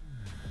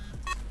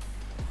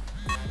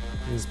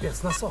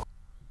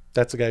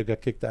 That's the guy who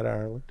got kicked out of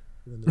Ireland.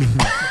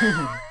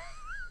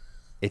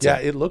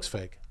 It looks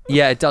fake.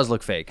 Yeah, it does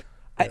look fake.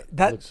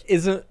 That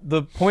isn't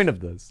the point of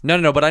this.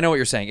 No, but I know what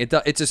you're saying.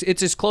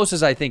 It's as close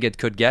as I think it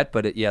could get,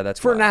 but that's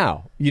for wild.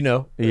 now. You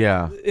know.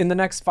 Yeah. In the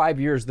next 5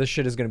 years, this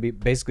shit is going to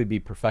basically be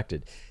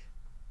perfected.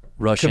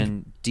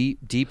 Russian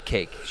deep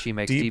cake. She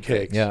makes deep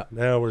cakes. Yeah.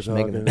 Now we're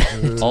talking.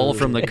 All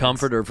from the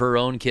comfort of her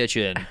own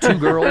kitchen. 2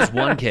 girls,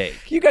 1 cake.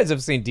 You guys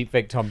have seen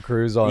deepfake Tom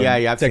Cruise on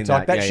I've seen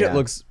TikTok. that. Shit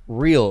looks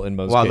real in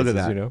most cases. Look at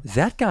that. You know?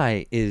 That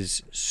guy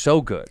is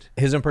so good.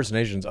 His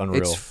impersonation's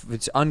unreal.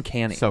 It's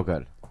uncanny. So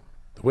good.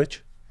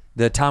 Which?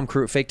 The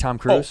fake Tom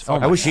Cruise.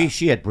 I wish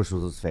she had Bruce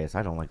Willis' face.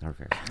 I don't like her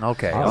face.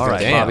 Okay, all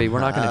right, Bobby.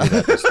 We're not going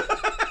to do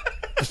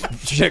that.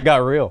 Shit got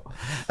real.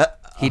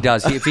 He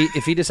does.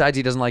 If he decides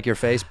he doesn't like your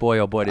face, boy,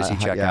 oh boy, does he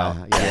check out.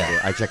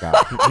 Yeah, I check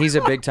out. He's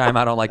a big time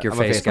I don't like your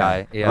face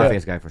guy. Yeah, I'm a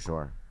face guy for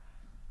sure.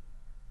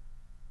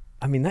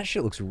 I mean, that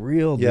shit looks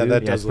real, dude. Yeah,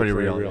 that does pretty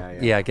look real.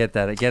 real. Yeah, get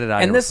that. Get it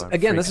out. And this, of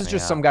again, this is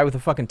just some guy with a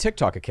fucking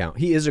TikTok account.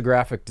 He is a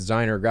graphic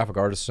designer, graphic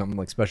artist, something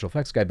like special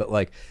effects guy. But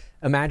like,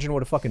 imagine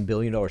what a fucking $1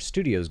 billion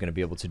studio is going to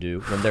be able to do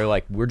when they're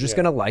like, we're just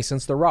going to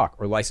license The Rock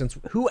or license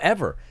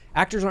whoever.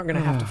 Actors aren't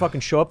going to have to fucking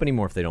show up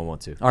anymore if they don't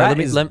want to. All right,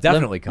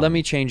 definitely coming. Let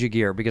me change a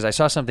gear because I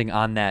saw something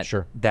on that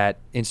Sure. that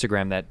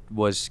Instagram that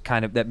was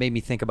that made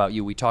me think about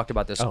you. We talked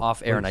about this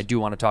off air, and I do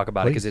want to talk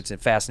about it because it's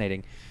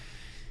fascinating.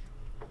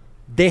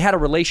 They had a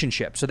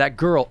relationship. So that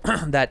girl,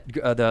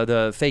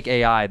 the fake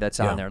AI that's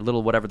on there,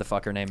 little whatever the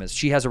fuck her name is,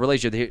 she has a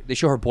relationship. They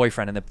show her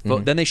boyfriend,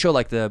 and then they show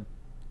like the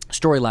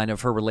storyline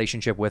of her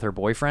relationship with her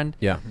boyfriend.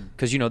 Yeah.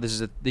 Because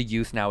this is the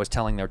youth now is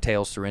telling their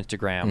tales through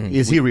Instagram.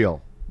 Is he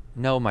real?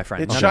 No, my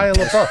friend. It's No. Shia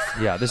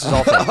LaBeouf. Yeah, this is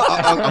all fake.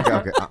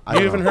 Okay.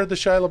 You even heard that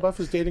Shia LaBeouf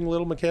is dating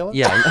little Michaela?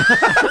 Yeah.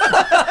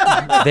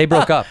 They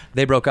broke up.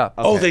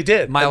 Oh, they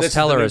did. Miles And this is the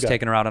Teller new has guy.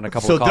 taken her out on a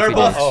couple So of coffee they're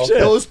both. dates.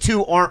 Those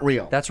two aren't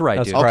real. That's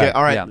right, dude. Okay,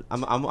 all right. Yeah.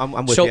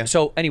 I'm with you.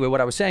 So anyway,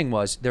 what I was saying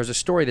was there's a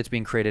story that's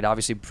being created,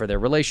 obviously, for their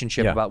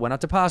relationship about went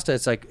out to pasta.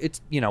 It's like, it's,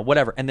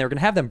 whatever. And they're going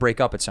to have them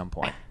break up at some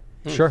point.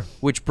 Sure.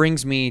 Which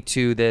brings me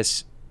to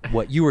this,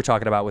 what you were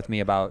talking about with me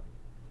about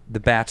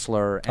The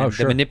Bachelor and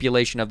the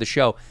manipulation of the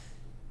show.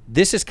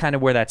 This is kind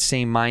of where that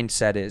same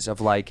mindset is of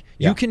like,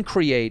 you can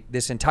create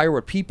this entire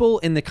world. People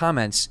in the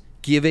comments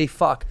give a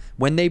fuck.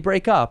 When they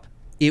break up,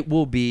 it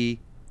will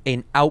be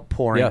an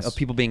outpouring of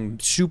people being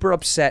super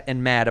upset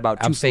and mad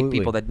about two fake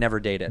people that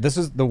never dated. This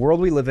is the world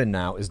we live in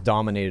now is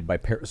dominated by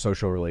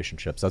social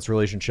relationships. That's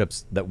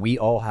relationships that we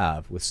all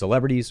have with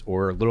celebrities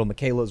or little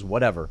Michaelas,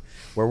 whatever,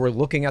 where we're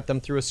looking at them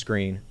through a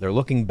screen. They're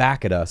looking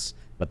back at us,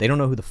 but they don't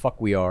know who the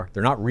fuck we are.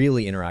 They're not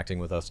really interacting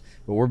with us,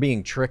 but we're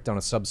being tricked on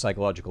a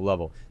sub-psychological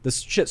level.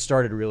 This shit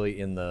started really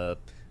in the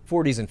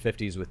 40s and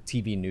 50s with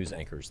TV news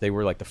anchors. They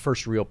were like the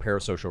first real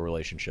parasocial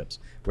relationships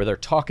where they're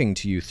talking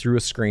to you through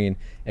a screen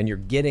and you're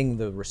getting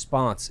the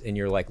response in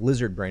your like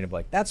lizard brain of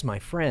like, that's my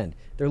friend.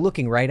 They're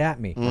looking right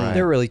at me. Right.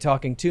 They're really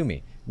talking to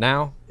me.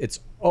 Now it's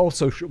all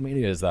social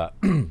media is that.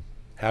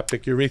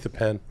 Haptic urethra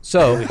pen.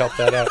 So really help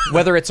that out.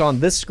 Whether it's on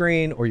this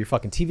screen or your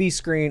fucking TV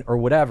screen or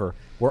whatever,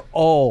 we're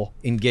all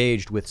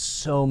engaged with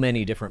so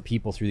many different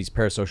people through these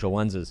parasocial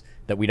lenses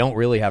that we don't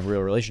really have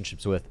real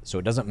relationships with. So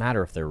it doesn't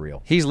matter if they're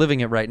real. He's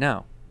living it right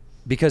now.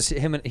 Because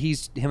him and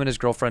his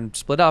girlfriend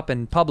split up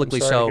and publicly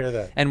I'm sorry to hear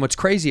that. And what's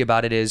crazy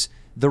about it is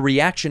the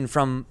reaction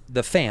from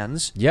the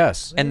fans.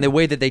 Yes. And the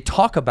way that they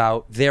talk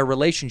about their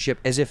relationship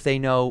as if they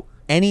know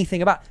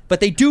anything about it. But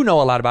they do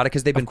know a lot about it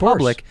because they've been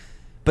public.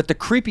 But the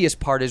creepiest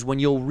part is when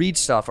you'll read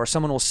stuff or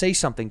someone will say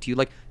something to you.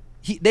 Like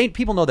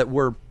people know that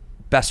we're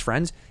best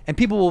friends and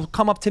people will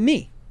come up to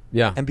me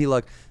and be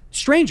like,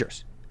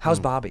 strangers, how's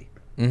Bobby?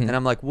 Mm-hmm. And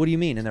I'm like, what do you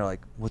mean? And they're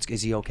like,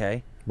 is he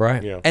okay?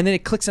 Right. Yeah. And then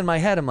it clicks in my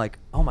head. I'm like,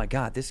 oh my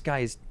God, this guy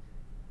is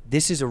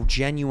this is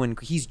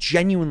he's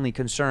genuinely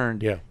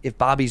concerned if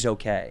Bobby's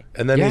okay.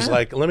 And then he's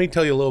like, let me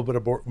tell you a little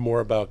bit more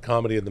about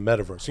comedy in the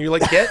metaverse. And you're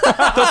like, get the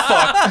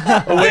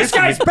fuck away this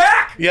from guy's me.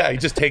 back! Yeah, he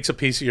just takes a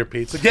piece of your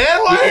pizza. Get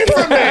away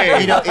from me!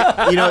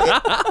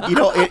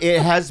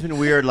 It has been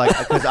weird, like,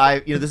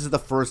 because this is the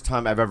first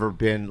time I've ever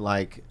been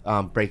like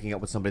breaking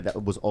up with somebody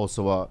that was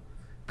also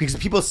because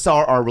people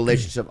saw our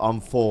relationship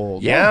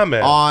unfold. Yeah,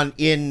 man.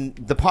 In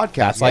the podcast.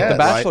 That's like The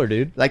Bachelor,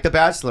 dude. Like The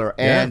Bachelor.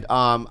 And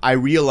I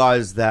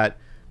realized that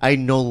I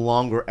no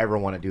longer ever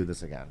want to do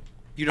this again.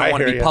 You don't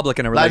want to be public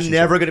in a relationship. I'm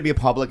never going to be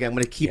public. I'm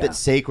going to keep it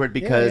sacred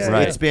because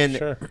it's been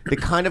the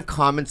kind of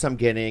comments I'm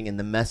getting and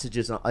the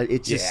messages.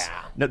 It's just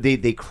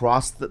they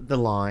cross the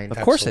line. Of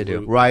course they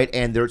do, right?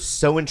 And they're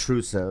so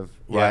intrusive,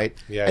 right?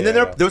 And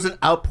then there's an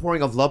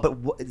outpouring of love, but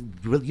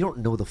really, you don't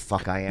know the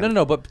fuck I am.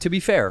 No. But to be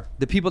fair,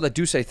 the people that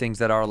do say things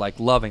that are like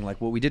loving, like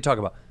what we did talk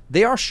about,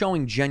 they are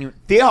showing genuine.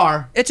 They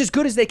are. It's as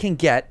good as they can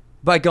get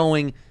by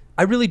going,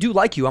 I really do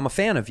like you. I'm a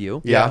fan of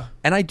you. Yeah.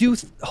 And I do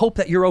hope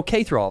that you're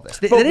okay through all this.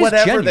 But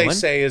whatever they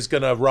say is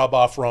going to rub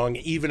off wrong,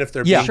 even if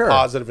they're being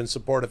positive and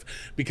supportive,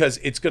 because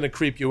it's going to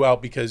creep you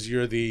out because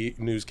you're the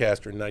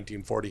newscaster in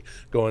 1940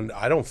 going,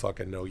 I don't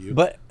fucking know you.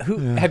 But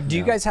do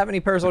you guys have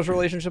any parasocial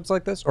relationships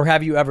like this? Or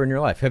have you ever in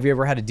your life? Have you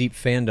ever had a deep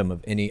fandom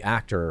of any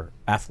actor or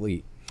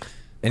athlete?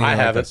 I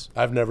haven't.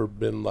 I've never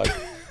been like,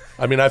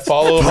 I mean, I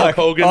follow Hulk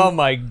Hogan on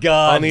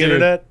the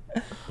internet.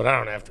 But I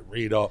don't have to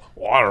read all.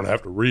 Well, I don't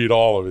have to read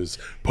all of his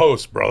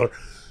posts, brother.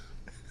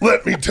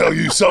 Let me tell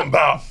you something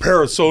about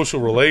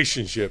parasocial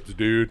relationships,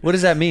 dude. What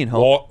does that mean,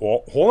 Well,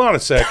 hold on a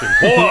second.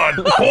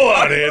 Hold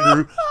on,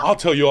 Andrew. I'll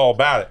tell you all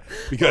about it.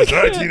 Because in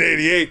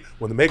 1988,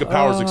 when the mega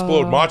powers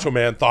explode, Macho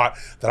Man thought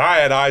that I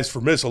had eyes for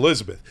Miss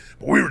Elizabeth,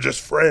 but we were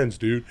just friends,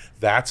 dude.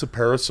 That's a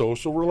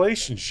parasocial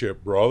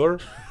relationship, brother.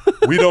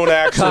 We don't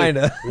actually.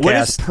 Kinda. What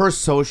does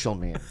parasocial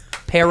mean?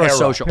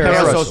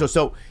 Parasocial.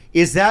 So.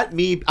 Is that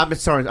me? I'm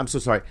so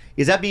sorry.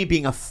 Is that me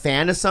being a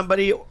fan of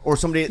somebody or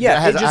somebody that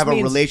I have a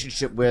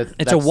relationship with?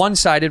 It's a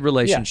one-sided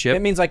relationship. Yeah,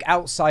 it means like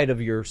outside of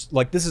your,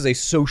 like this is a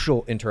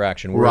social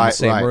interaction. We're in the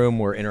same room,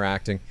 we're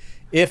interacting.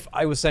 If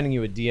I was sending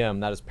you a DM,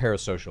 that is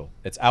parasocial.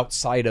 It's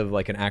outside of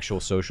like an actual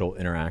social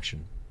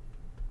interaction.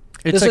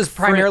 This is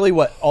primarily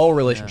what all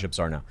relationships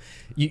are now.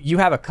 You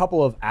have a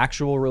couple of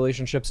actual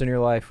relationships in your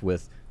life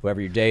with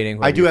whoever you're dating,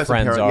 whoever your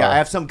friends are. Yeah, I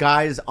have some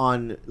guys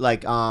on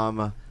like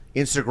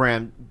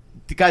Instagram.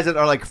 The guys that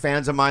are like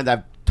fans of mine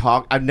that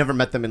I've never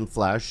met them in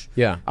flesh.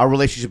 Yeah. Our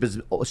relationship is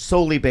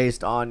solely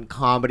based on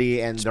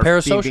comedy and their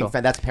parasocial. being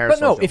fan. That's parasocial.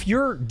 But no, if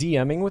you're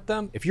DMing with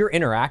them, if you're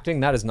interacting,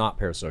 that is not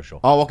parasocial.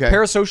 Oh, okay.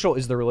 Parasocial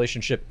is the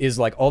relationship, is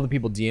like all the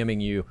people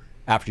DMing you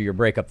after your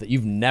breakup that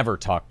you've never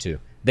talked to.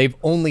 They've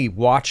only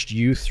watched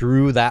you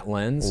through that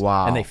lens.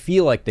 Wow. And they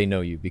feel like they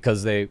know you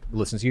because they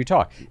listen to you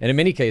talk. And in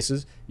many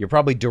cases, you're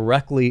probably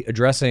directly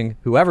addressing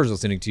whoever's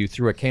listening to you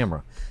through a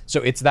camera.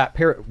 So it's that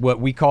what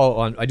we call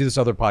I do this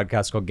other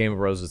podcast called Game of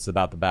Roses. It's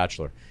about The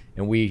Bachelor.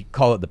 And we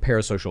call it the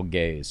parasocial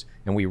gaze.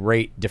 And we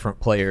rate different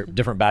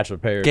Bachelor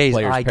players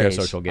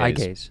parasocial gaze. Eye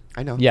gaze.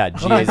 I know. Yeah,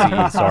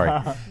 G-A-Z-E,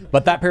 sorry.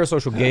 But that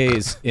parasocial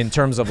gaze, in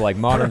terms of like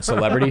modern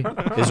celebrity,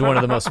 is one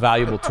of the most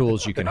valuable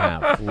tools you can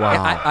have.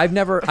 Wow. I've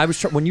never,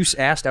 when you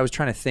asked, I was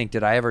trying to think,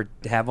 did I ever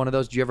have one of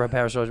those? Do you ever have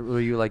parasocial? Were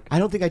you like? I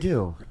don't think I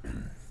do.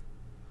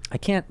 I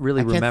can't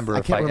really remember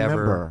if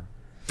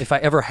I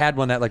ever had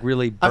one that like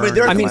really burned. I mean,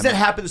 there are things that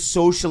happen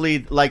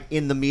socially, like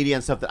in the media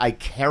and stuff that I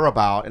care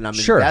about and I'm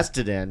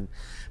invested in.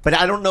 But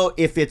I don't know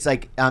if it's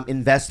like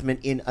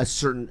investment in a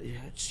certain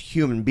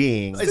human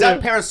being. Is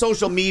that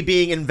parasocial, me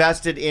being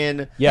invested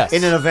in an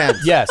event?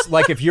 Yes.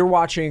 Like if you're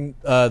watching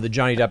the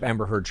Johnny Depp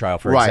Amber Heard trial,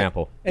 for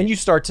example, and you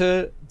start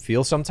to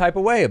feel some type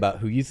of way about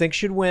who you think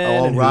should win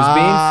and who's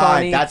being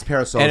funny. That's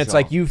parasocial. And it's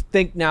like you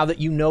think now that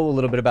you know a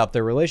little bit about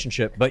their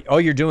relationship, but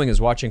all you're doing is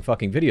watching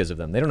fucking videos of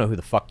them. They don't know who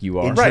the fuck you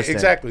are. Right,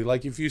 exactly.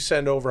 Like if you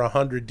send over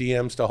 100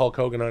 DMs to Hulk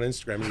Hogan on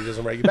Instagram and he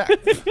doesn't write you back,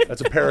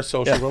 that's a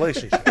parasocial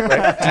relationship,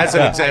 right? As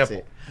an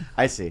example.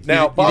 I see.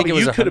 Now, Bobby,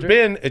 you could have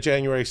been a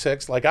January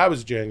 6th, like I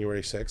was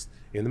January 6th,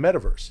 in the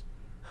metaverse.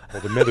 Or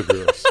the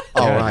metaverse.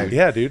 Right.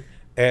 Yeah, dude.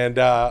 And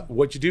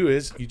what you do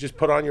is you just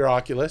put on your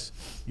Oculus,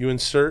 you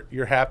insert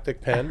your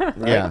haptic pen, right?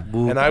 Yeah.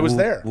 And I was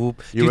there. Do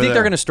you think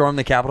they're going to storm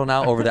the Capitol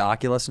now over the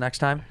Oculus next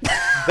time?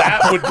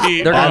 That would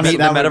be They're going to meet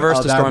in the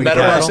metaverse to storm the metaverse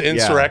Capitol?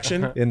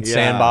 insurrection. In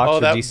Sandbox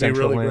or that would be Decentraland.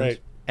 really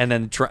great. And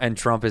then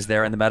Trump is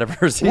there in the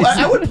metaverse. Well,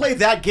 I would play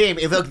that game.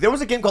 If there was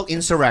a game called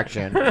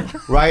Insurrection,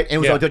 right? And it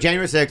was on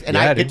January 6th, and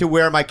I get to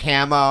wear my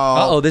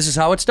camo. This is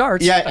how it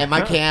starts. Yeah, and my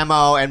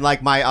camo and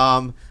like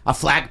my a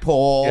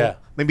flagpole. Yeah.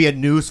 Maybe a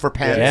noose for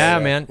Pence. Yeah,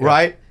 man.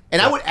 Right?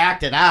 And I would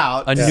act it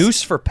out. A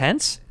noose for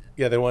Pence?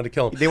 Yeah, they wanted to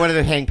kill him. They wanted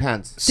to hang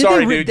Pence.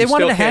 Sorry, dude. They you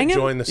wanted still to hang can't him?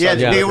 join the Yeah,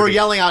 subject. they were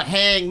yelling out,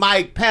 "Hang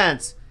Mike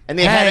Pence." And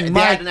they had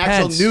an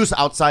actual noose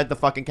outside the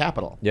fucking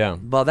Capitol. Yeah.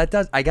 Well, that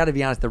does. I got to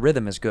be honest. The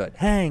rhythm is good.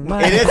 Hang.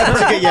 Mike. It is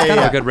pretty good. Yeah, Kind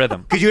of a good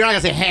rhythm. Because you're not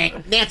gonna say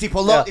 "hang Nancy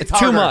Pelosi." It's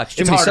too much.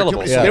 Too many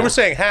syllables. They were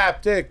saying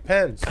haptic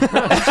pens.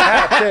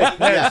 Haptic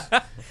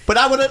pens. But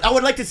I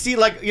would like to see,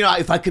 like, you know,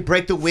 if I could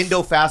break the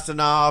window fast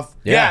enough.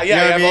 Yeah, You know you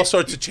what I have mean? all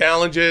sorts of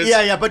challenges.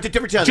 Yeah, but the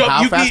different challenges.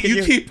 How fast can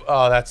you keep.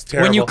 Oh, that's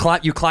terrible. When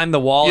you climb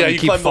the wall, yeah, and you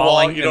keep climb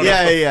falling. the wall.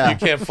 You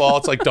can't fall.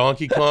 It's like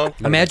Donkey Kong.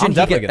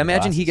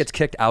 Imagine he gets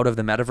kicked out of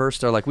the metaverse.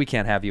 They're like, we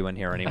can't have you in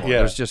here anymore. Yeah.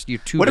 There's just you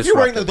too. What if you're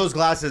wearing disruptive. those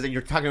glasses and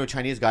you're talking to a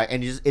Chinese guy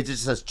and it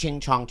just says ching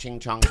chong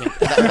ching chong ching?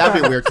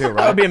 That'd be weird too, right?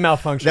 That would be a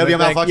malfunction. That'd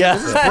be a I think. malfunction. Yeah.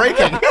 This is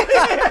breaking.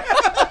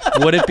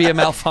 Would it be a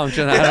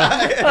malfunction? I don't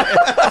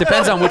know.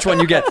 Depends on which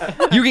one you get.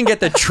 You can get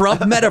the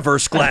Trump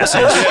metaverse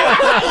glasses.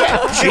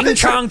 Ching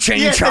chong,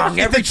 ching chong.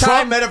 Every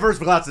time Trump metaverse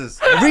glasses.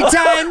 Every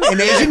time an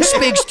Asian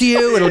speaks to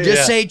you, it'll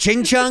just say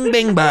ching chong,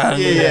 bing bong.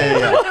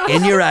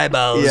 In your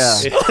eyeballs.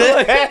 That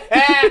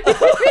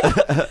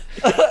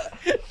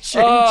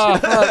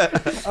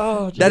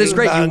is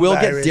great. You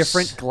will get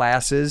different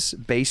glasses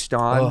based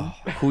on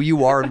who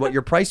you are and what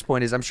your price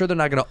point is. I'm sure they're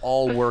not going to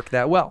all work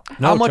that well.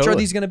 How much are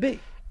these going to be?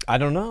 I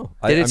don't know.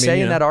 Did it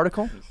say in that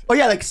article? Oh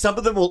yeah, like some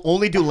of them will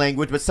only do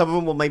language, but some of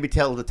them will maybe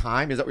tell the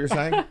time. Is that what you're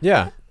saying?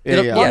 Yeah.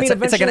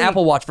 It's like an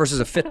Apple Watch versus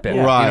a Fitbit. Yeah. You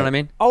know what I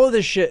mean? All of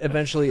this shit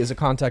eventually is a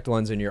contact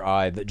lens in your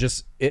eye that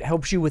just it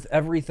helps you with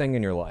everything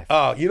in your life.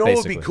 Oh, you know what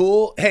would be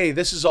cool? Hey,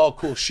 this is all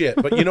cool shit,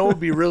 but you know what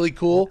would be really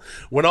cool?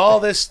 When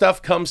all this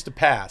stuff comes to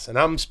pass, and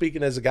I'm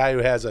speaking as a guy who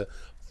has a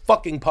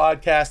fucking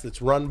podcast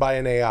that's run by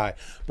an AI.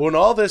 But when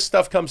all this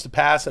stuff comes to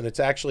pass and it's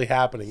actually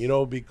happening, you know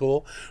what would be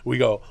cool? We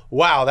go,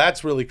 wow,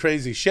 that's really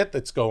crazy shit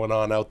that's going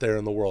on out there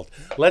in the world.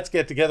 Let's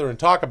get together and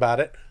talk about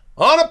it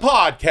on a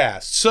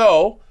podcast.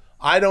 So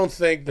I don't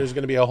think there's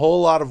going to be a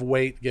whole lot of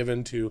weight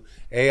given to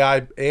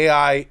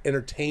AI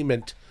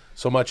entertainment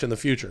so much in the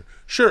future.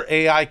 Sure,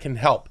 AI can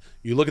help.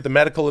 You look at the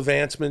medical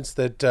advancements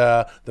that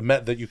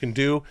that you can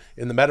do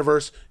in the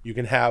metaverse. You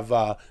can have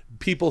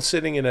people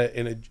sitting in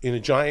a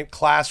giant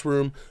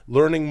classroom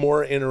learning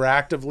more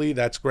interactively.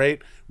 That's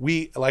great.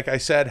 We, like I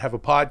said, have a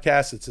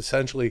podcast. It's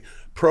essentially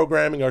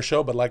programming our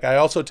show. But like I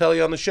also tell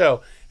you on the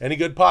show, any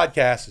good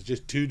podcast is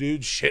just two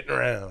dudes shitting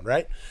around,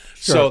 right?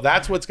 Sure. So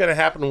that's what's going to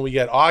happen when we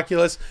get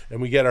Oculus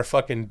and we get our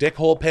fucking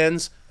dickhole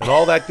pens and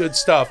all that good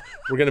stuff.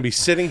 We're going to be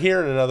sitting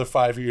here in another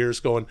 5 years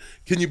going,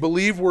 can you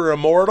believe we're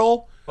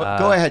immortal?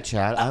 Go ahead,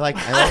 Chad. I like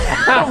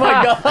oh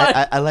my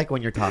God. I like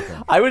when you're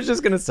talking. I was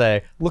just going to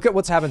say, look at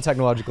what's happened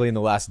technologically in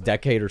the last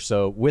decade or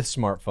so with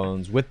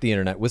smartphones, with the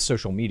internet, with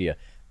social media.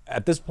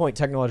 At this point,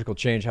 technological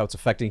change, how it's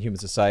affecting human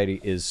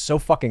society is so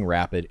fucking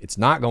rapid. It's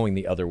not going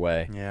the other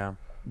way. Yeah.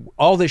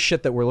 All this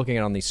shit that we're looking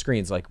at on these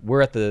screens, like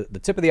we're at the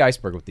tip of the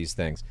iceberg with these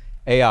things.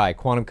 AI,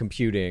 quantum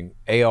computing,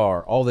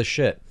 AR, all this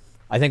shit.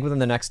 I think within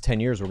the next 10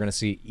 years, we're going to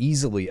see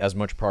easily as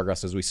much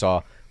progress as we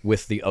saw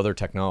with the other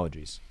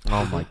technologies.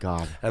 Oh my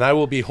God. And I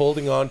will be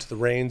holding on to the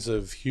reins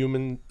of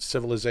human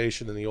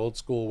civilization in the old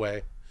school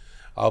way.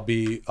 I'll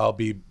be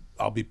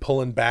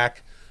pulling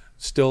back,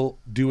 still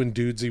doing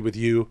dudesy with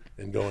you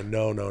and going,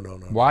 no.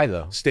 Why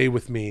though? Stay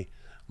with me.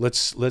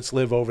 Let's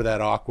live over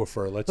that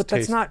aquifer. But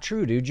that's not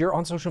true, dude. You're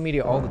on social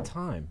media all the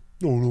time.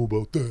 Don't know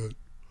about that.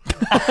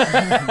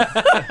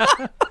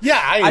 Yeah,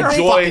 I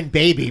enjoy fucking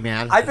baby,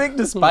 man. I think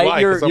despite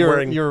Why? 'Cause I'm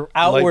wearing your light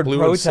outward blue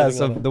and protests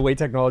sitting on of the way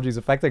technology is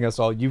affecting us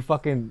all, you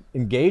fucking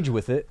engage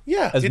with it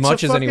as it's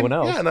much a as fucking- anyone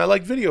else. Yeah, and I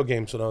liked video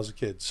games when I was a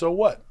kid. So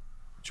what?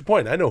 What's your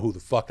point? I know who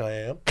the fuck I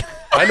am.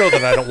 I know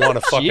that I don't want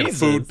a fucking Jesus.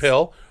 food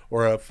pill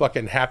or a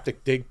fucking haptic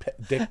dick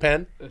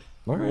pen.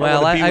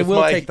 Well, I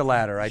will take the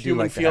latter. I do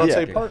human like the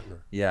fiance haptic. partner.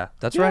 Yeah,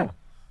 that's right.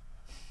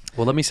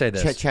 Well, let me say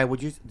this. Chad,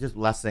 would you just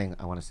last thing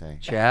I want to say?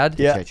 Chad?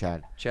 Yeah.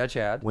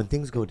 Chad. When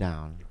things go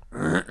down,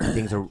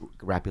 things are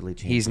rapidly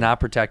changing. He's not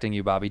protecting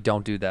you, Bobby.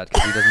 Don't do that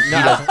because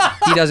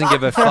he doesn't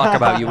give a fuck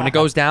about you. When it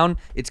goes down,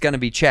 it's going to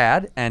be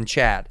Chad and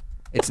Chad.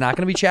 It's not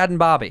going to be Chad and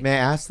Bobby. May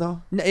I ask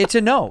though? It's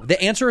a no.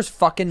 The answer is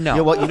fucking no.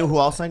 Yeah, well, you know who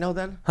else I know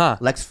then? Huh?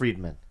 Lex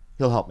Friedman.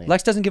 He'll help me.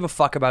 Lex doesn't give a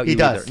fuck about He you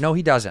does. either. No,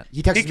 he doesn't.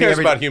 He texts He me cares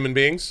every about human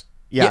beings.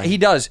 Yeah, he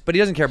does, but he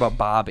doesn't care about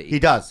Bobby. He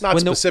does. Not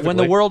when specifically. when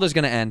the world is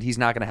going to end, he's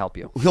not going to help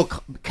you. He'll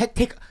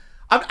take.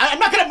 I'm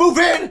not gonna move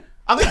in.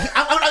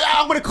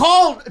 I'm gonna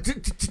call.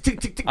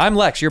 I'm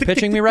Lex. You're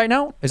pitching me right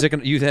now? Is it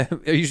going? Are you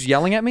just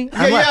yelling at me?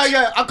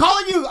 Yeah. I'm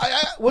calling you.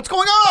 What's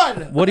going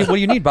on? What do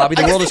you need, Bobby?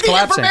 The I world just is need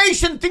collapsing.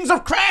 Information. Things are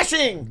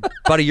crashing.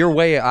 Buddy, you're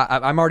way.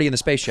 I'm already in the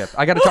spaceship.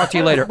 I got to talk to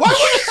you later.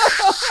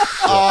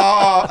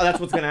 Oh, that's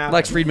what's gonna happen.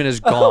 Lex Friedman is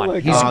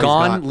gone. He's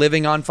gone,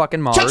 living on fucking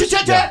Mars.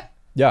 Chat.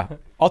 Yeah,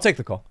 I'll take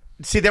the call.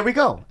 See, there we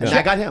go. And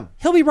I got him.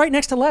 He'll be right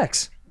next to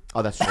Lex.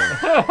 Oh, that's true.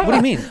 What do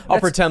you mean? I'll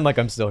pretend like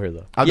I'm still here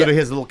though. I'll go to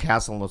his little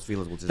castle in Los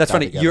Feliz. We'll just That's die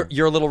funny. together.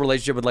 Your little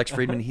relationship with Lex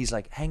Friedman. He's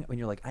like, hang. When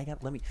you're like,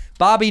 let me.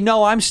 Bobby,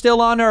 no, I'm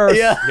still on Earth.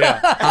 Yeah.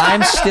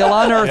 I'm still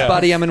on Earth,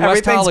 buddy. I'm in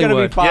West Everything's Hollywood.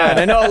 gonna be fine.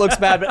 Yeah. I know it looks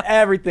bad, but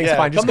everything's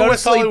fine. Just Come go to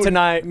West sleep Hollywood,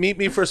 tonight. Meet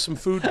me for some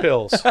food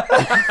pills.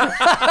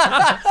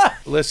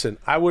 Listen,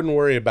 I wouldn't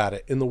worry about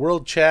it. In the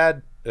world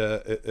Chad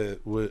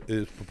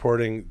is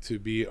purporting to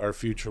be our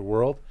future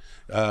world,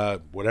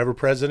 whatever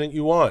president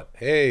you want,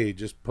 hey,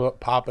 just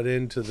pop it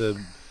into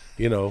the,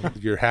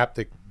 your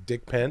haptic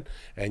Dick Penn,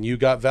 and you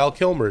got Val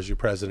Kilmer as your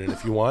president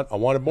if you want. I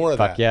wanted more of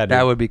Fuck that. yeah, dude.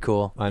 That would be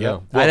cool. I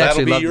know. Well, I'd that'll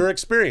actually be love your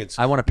experience.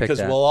 I want to pick because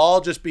that. we'll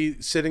all just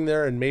be sitting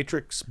there in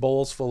Matrix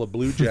bowls full of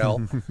blue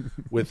gel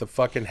with a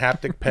fucking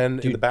haptic pen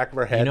in the back of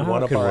our head, how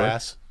one it up could our work?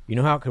 ass. You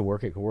know how it could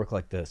work? It could work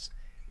like this.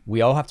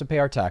 We all have to pay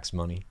our tax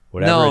money.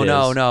 Whatever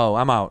No,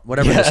 I'm out.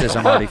 Whatever this is,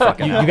 I'm already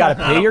fucking You out. got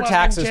to pay your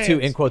taxes to,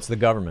 James. in quotes, the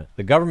government.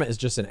 The government is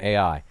just an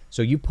AI.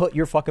 So you put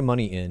your fucking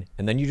money in,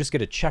 and then you just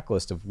get a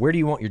checklist of where do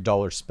you want your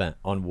dollars spent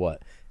on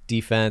what?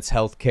 Defense,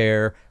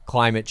 healthcare,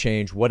 climate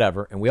change,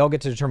 whatever. And we all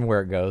get to determine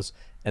where it goes.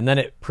 And then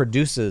it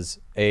produces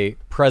a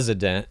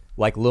president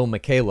like Lil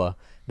Michaela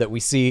that we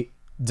see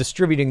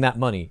distributing that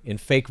money in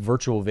fake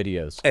virtual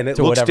videos. And it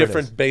to looks whatever it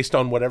different is. based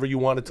on whatever you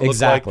want it to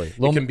Exactly. look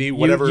like. It can be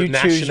whatever you choose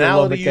your Lil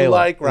nationality you Michaela.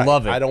 like. Right.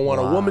 Love it. I don't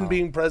want a woman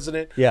being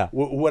president. Yeah.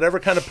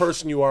 Whatever kind of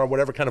person you are,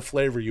 whatever kind of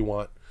flavor you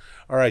want.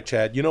 All right,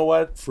 Chad. You know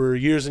what? For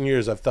years and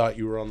years, I've thought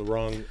you were on the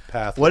wrong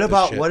path. What with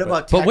about this shit, what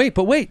about? But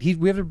wait.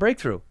 We have a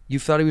breakthrough. You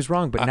thought he was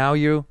wrong, but now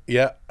you.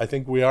 Yeah, I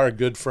think we are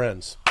good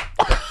friends.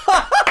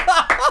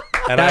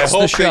 And That's I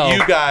the hope show. that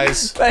you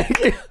guys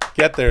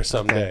get there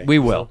someday. We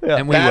will,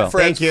 and we Bad will.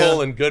 friends Thank you.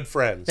 full and good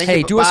friends. Thank Hey,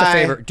 you. do us a Bye.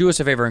 favor. Do us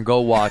a favor and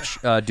go watch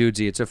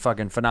Dudesy. It's a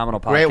fucking phenomenal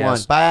podcast. Great one.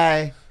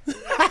 Bye.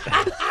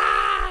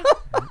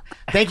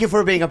 Thank you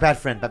for being a bad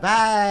friend. Bye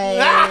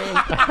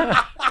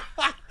bye.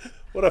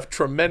 What a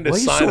tremendous Why are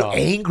you sign so off.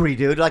 angry,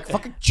 dude? Like,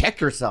 fucking check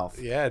yourself.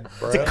 Yeah,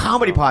 bro. It's a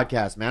comedy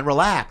podcast, man.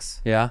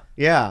 Relax. Yeah.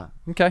 Yeah.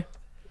 Okay.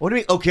 What do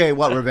you mean? Okay,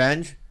 what?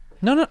 Revenge?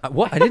 No.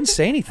 What? I didn't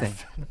say anything.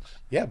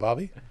 Yeah,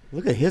 Bobby.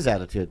 Look at his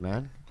attitude,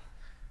 man.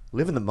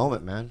 Live in the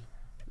moment, man.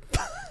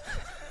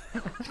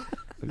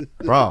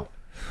 Bro,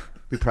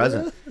 be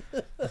present.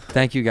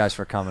 Thank you guys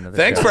for coming to the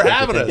Thanks show. for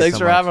having us. Thanks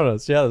for having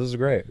us. Yeah, this is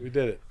great. We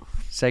did it.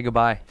 Say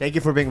goodbye. Thank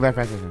you for being a bad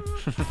friend.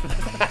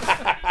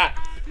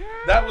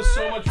 That was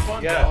so much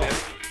fun. Yeah, man.